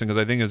Jason because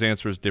I think his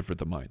answer is different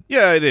than mine.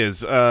 Yeah, it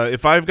is.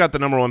 If I've got the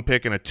 #1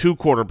 pick in a 2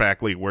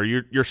 quarterback league where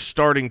you're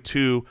starting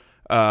to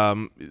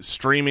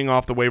streaming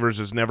off the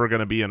waivers is never going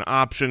to be an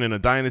option in a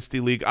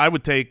dynasty league, I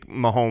would take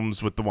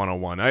Mahomes with the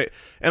 101. I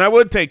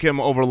would take him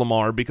over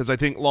Lamar because I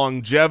think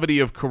longevity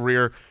of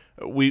career.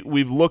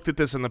 We've looked at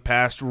this in the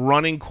past.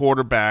 Running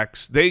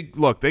quarterbacks, they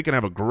can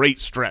have a great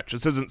stretch.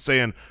 This isn't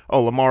saying,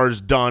 oh, Lamar's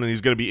done and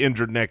he's going to be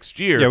injured next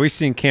year. Yeah, we've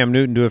seen Cam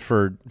Newton do it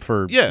for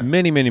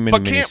many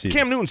seasons.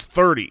 Cam Newton's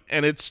 30,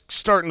 and it's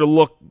starting to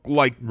look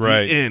like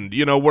the end.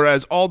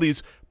 Whereas all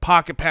these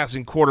pocket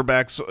passing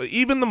quarterbacks,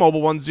 even the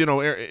mobile ones,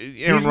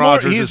 Aaron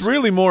Rodgers. He's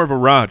really more of a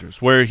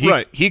Rodgers, where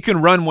he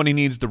can run when he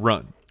needs to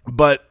run.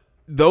 But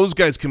those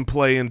guys can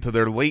play into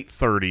their late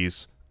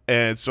 30s.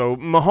 And so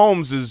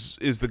Mahomes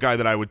is the guy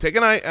that I would take,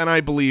 and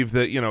I believe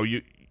that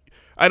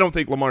I don't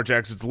think Lamar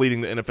Jackson's leading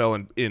the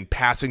NFL in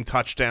passing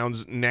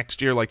touchdowns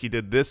next year like he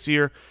did this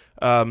year.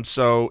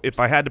 So if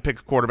I had to pick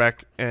a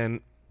quarterback,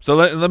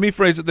 let me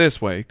phrase it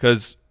this way,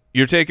 because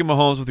you're taking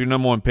Mahomes with your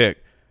 #1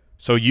 pick,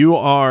 so you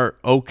are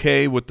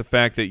okay with the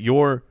fact that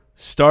your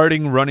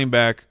starting running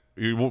back,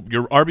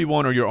 your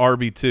RB1 or your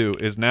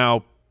RB2, is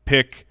now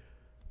pick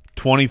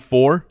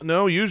 24?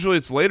 No, usually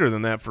it's later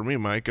than that for me,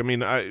 Mike. I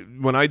mean,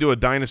 when I do a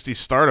dynasty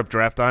startup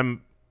draft,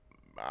 I'm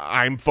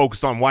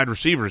focused on wide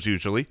receivers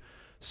usually.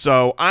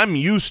 So I'm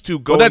used to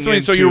going. Well, that's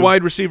what so your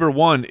wide receiver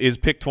 1 is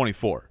pick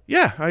 24.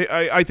 Yeah,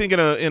 I think in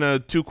a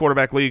 2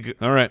 quarterback league.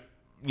 All right.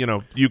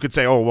 You could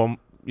say, oh well,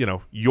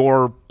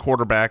 your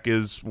quarterback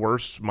is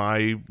worse,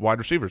 my wide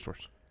receiver is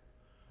worse.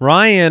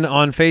 Ryan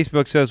on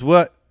Facebook says,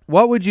 What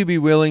would you be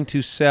willing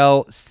to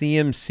sell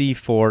CMC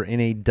for in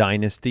a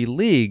dynasty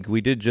league?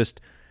 We did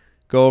just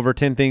go over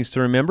 10 things to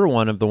remember.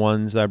 One of the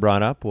ones I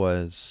brought up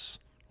was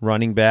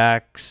running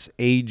backs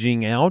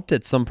aging out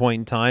at some point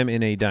in time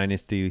in a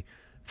dynasty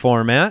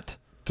format.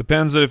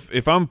 Depends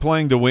if I'm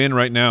playing to win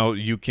right now,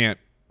 you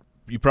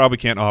probably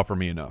can't offer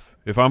me enough.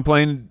 If I'm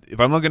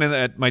looking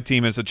at my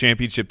team as a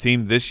championship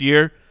team this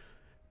year,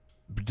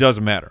 it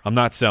doesn't matter. I'm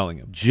not selling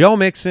him. Joe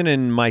Mixon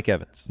and Mike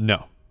Evans.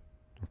 No.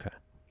 Okay.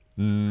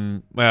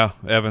 Well,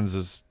 Evans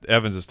is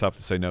tough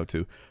to say no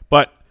to.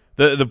 But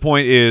the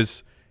point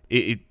is,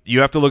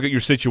 you have to look at your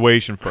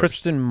situation first.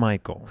 Kristen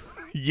Michael.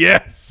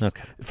 Yes.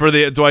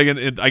 Okay. Do I get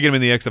him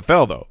in the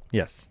XFL though?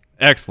 Yes.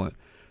 Excellent.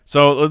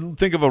 So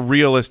think of a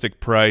realistic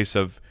price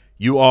of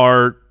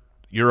you're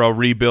a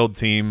rebuild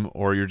team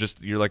or you're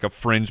like a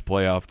fringe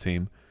playoff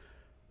team.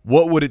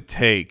 What would it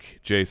take,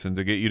 Jason,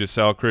 to get you to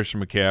sell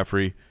Christian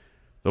McCaffrey?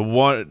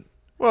 Well,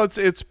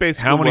 it's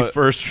basically how many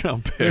first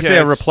round picks? You say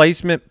a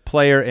replacement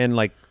player and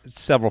like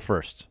several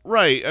firsts.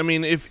 Right. I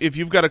mean, if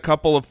you've got a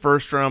couple of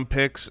first-round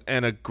picks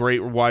and a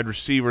great wide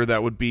receiver,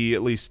 that would be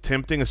at least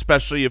tempting,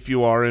 especially if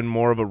you are in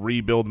more of a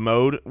rebuild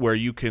mode where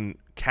you can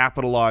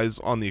capitalize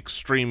on the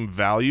extreme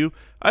value.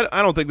 I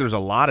don't think there's a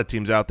lot of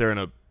teams out there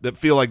that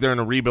feel like they're in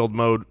a rebuild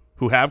mode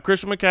who have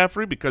Christian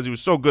McCaffrey because he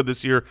was so good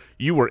this year.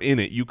 You were in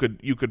it. You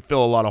could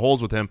fill a lot of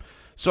holes with him.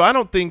 So I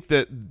don't think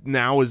that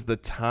now is the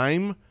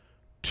time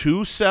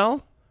to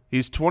sell.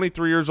 He's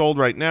 23 years old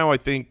right now. I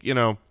think,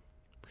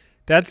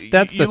 That's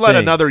you let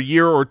another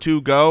year or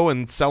two go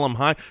and sell him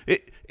high.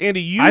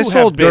 Andy, I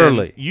sold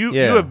Gurley. You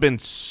have been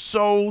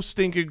so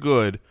stinking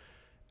good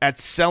at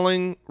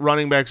selling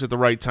running backs at the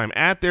right time,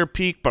 at their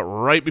peak, but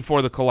right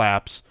before the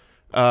collapse.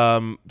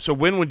 So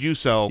when would you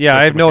sell?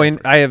 Yeah, Christian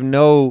McCaffrey? I have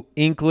no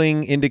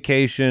inkling,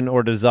 indication,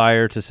 or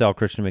desire to sell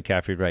Christian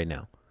McCaffrey right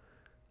now.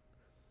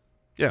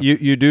 Yeah,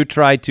 you do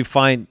try to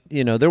find.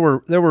 There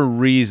were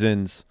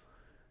reasons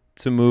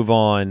to move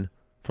on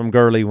from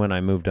Gurley when I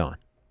moved on.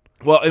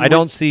 Well, I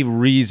don't see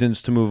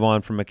reasons to move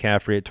on from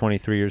McCaffrey at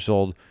 23 years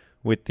old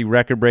with the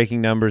record-breaking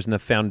numbers and the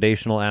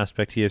foundational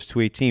aspect he has to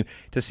a team.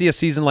 To see a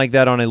season like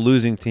that on a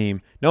losing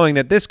team, knowing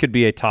that this could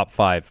be a top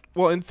 5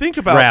 and think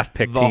about draft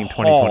pick team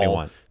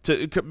 2021.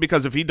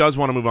 Because if he does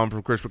want to move on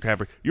from Chris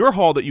McCaffrey, your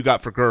haul that you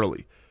got for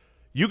Gurley,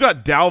 you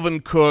got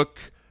Dalvin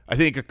Cook, I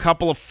think a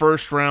couple of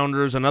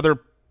first-rounders,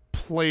 another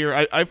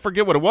player. I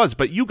forget what it was,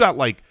 but you got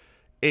like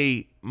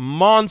a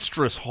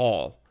monstrous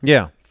haul.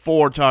 Yeah.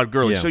 For Todd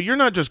Gurley. Yeah. So you're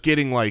not just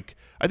getting I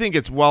think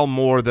it's well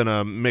more than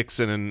a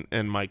Mixon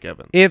and Mike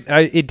Evans.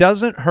 It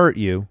doesn't hurt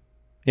you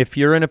if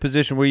you're in a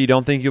position where you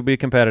don't think you'll be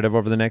competitive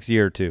over the next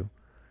year or two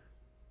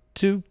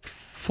to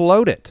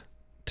float it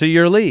to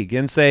your league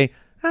and say,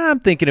 I'm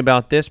thinking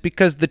about this,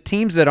 because the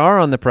teams that are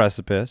on the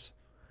precipice,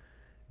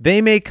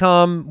 they may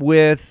come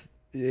with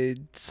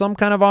some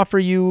kind of offer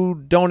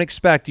you don't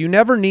expect. You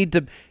never need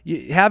to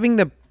having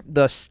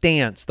the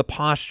stance, the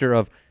posture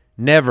of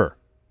never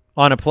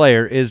on a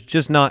player is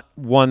just not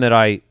one that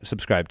I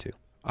subscribe to.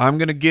 I'm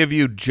going to give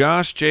you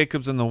Josh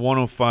Jacobs and the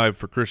 105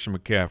 for Christian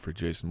McCaffrey,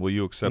 Jason. Will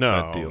you accept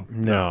that deal?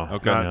 No.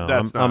 Okay. No,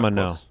 that's not I'm a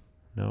close.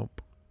 no.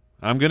 Nope.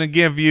 I'm going to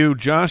give you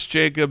Josh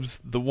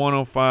Jacobs, the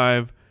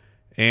 105,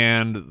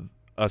 and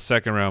a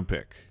second-round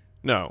pick.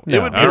 No. No,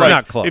 It would be it's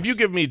not close. if you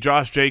give me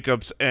Josh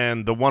Jacobs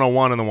and the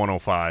 101 and the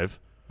 105.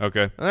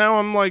 Okay. Now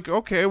I'm like,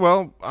 okay,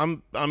 well,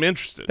 I'm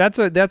interested. That's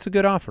a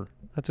good offer.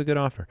 That's a good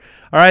offer.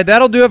 All right,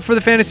 that'll do it for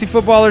the Fantasy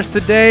Footballers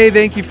today.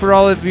 Thank you for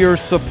all of your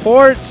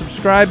support,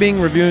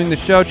 subscribing, reviewing the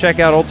show. Check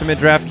out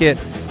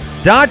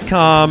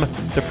ultimatedraftkit.com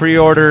to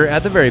pre-order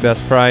at the very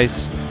best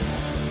price.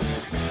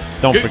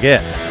 Don't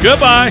forget.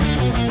 Goodbye.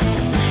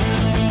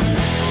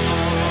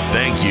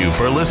 Thank you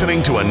for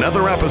listening to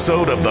another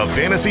episode of the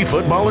Fantasy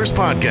Footballers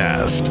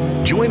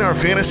Podcast. Join our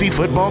fantasy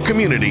football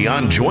community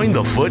on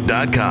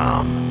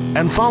jointhefoot.com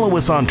and follow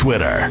us on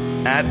Twitter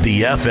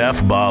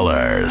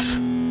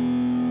 @TheFFBallers.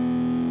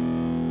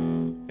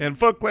 And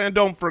Foot Clan,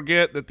 don't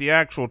forget that the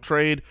actual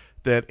trade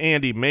that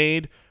Andy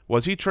made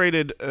was he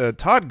traded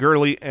Todd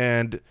Gurley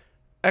and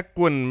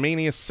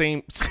Equinemius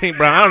St.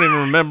 Brown. I don't even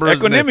remember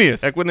his name.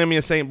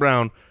 Equinemius St.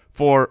 Brown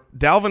for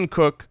Dalvin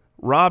Cook,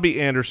 Robbie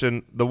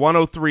Anderson, the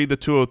 103, the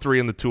 203,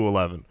 and the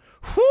 211.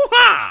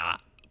 Hoo-ha!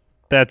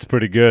 That's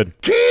pretty good.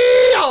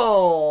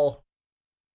 Kill!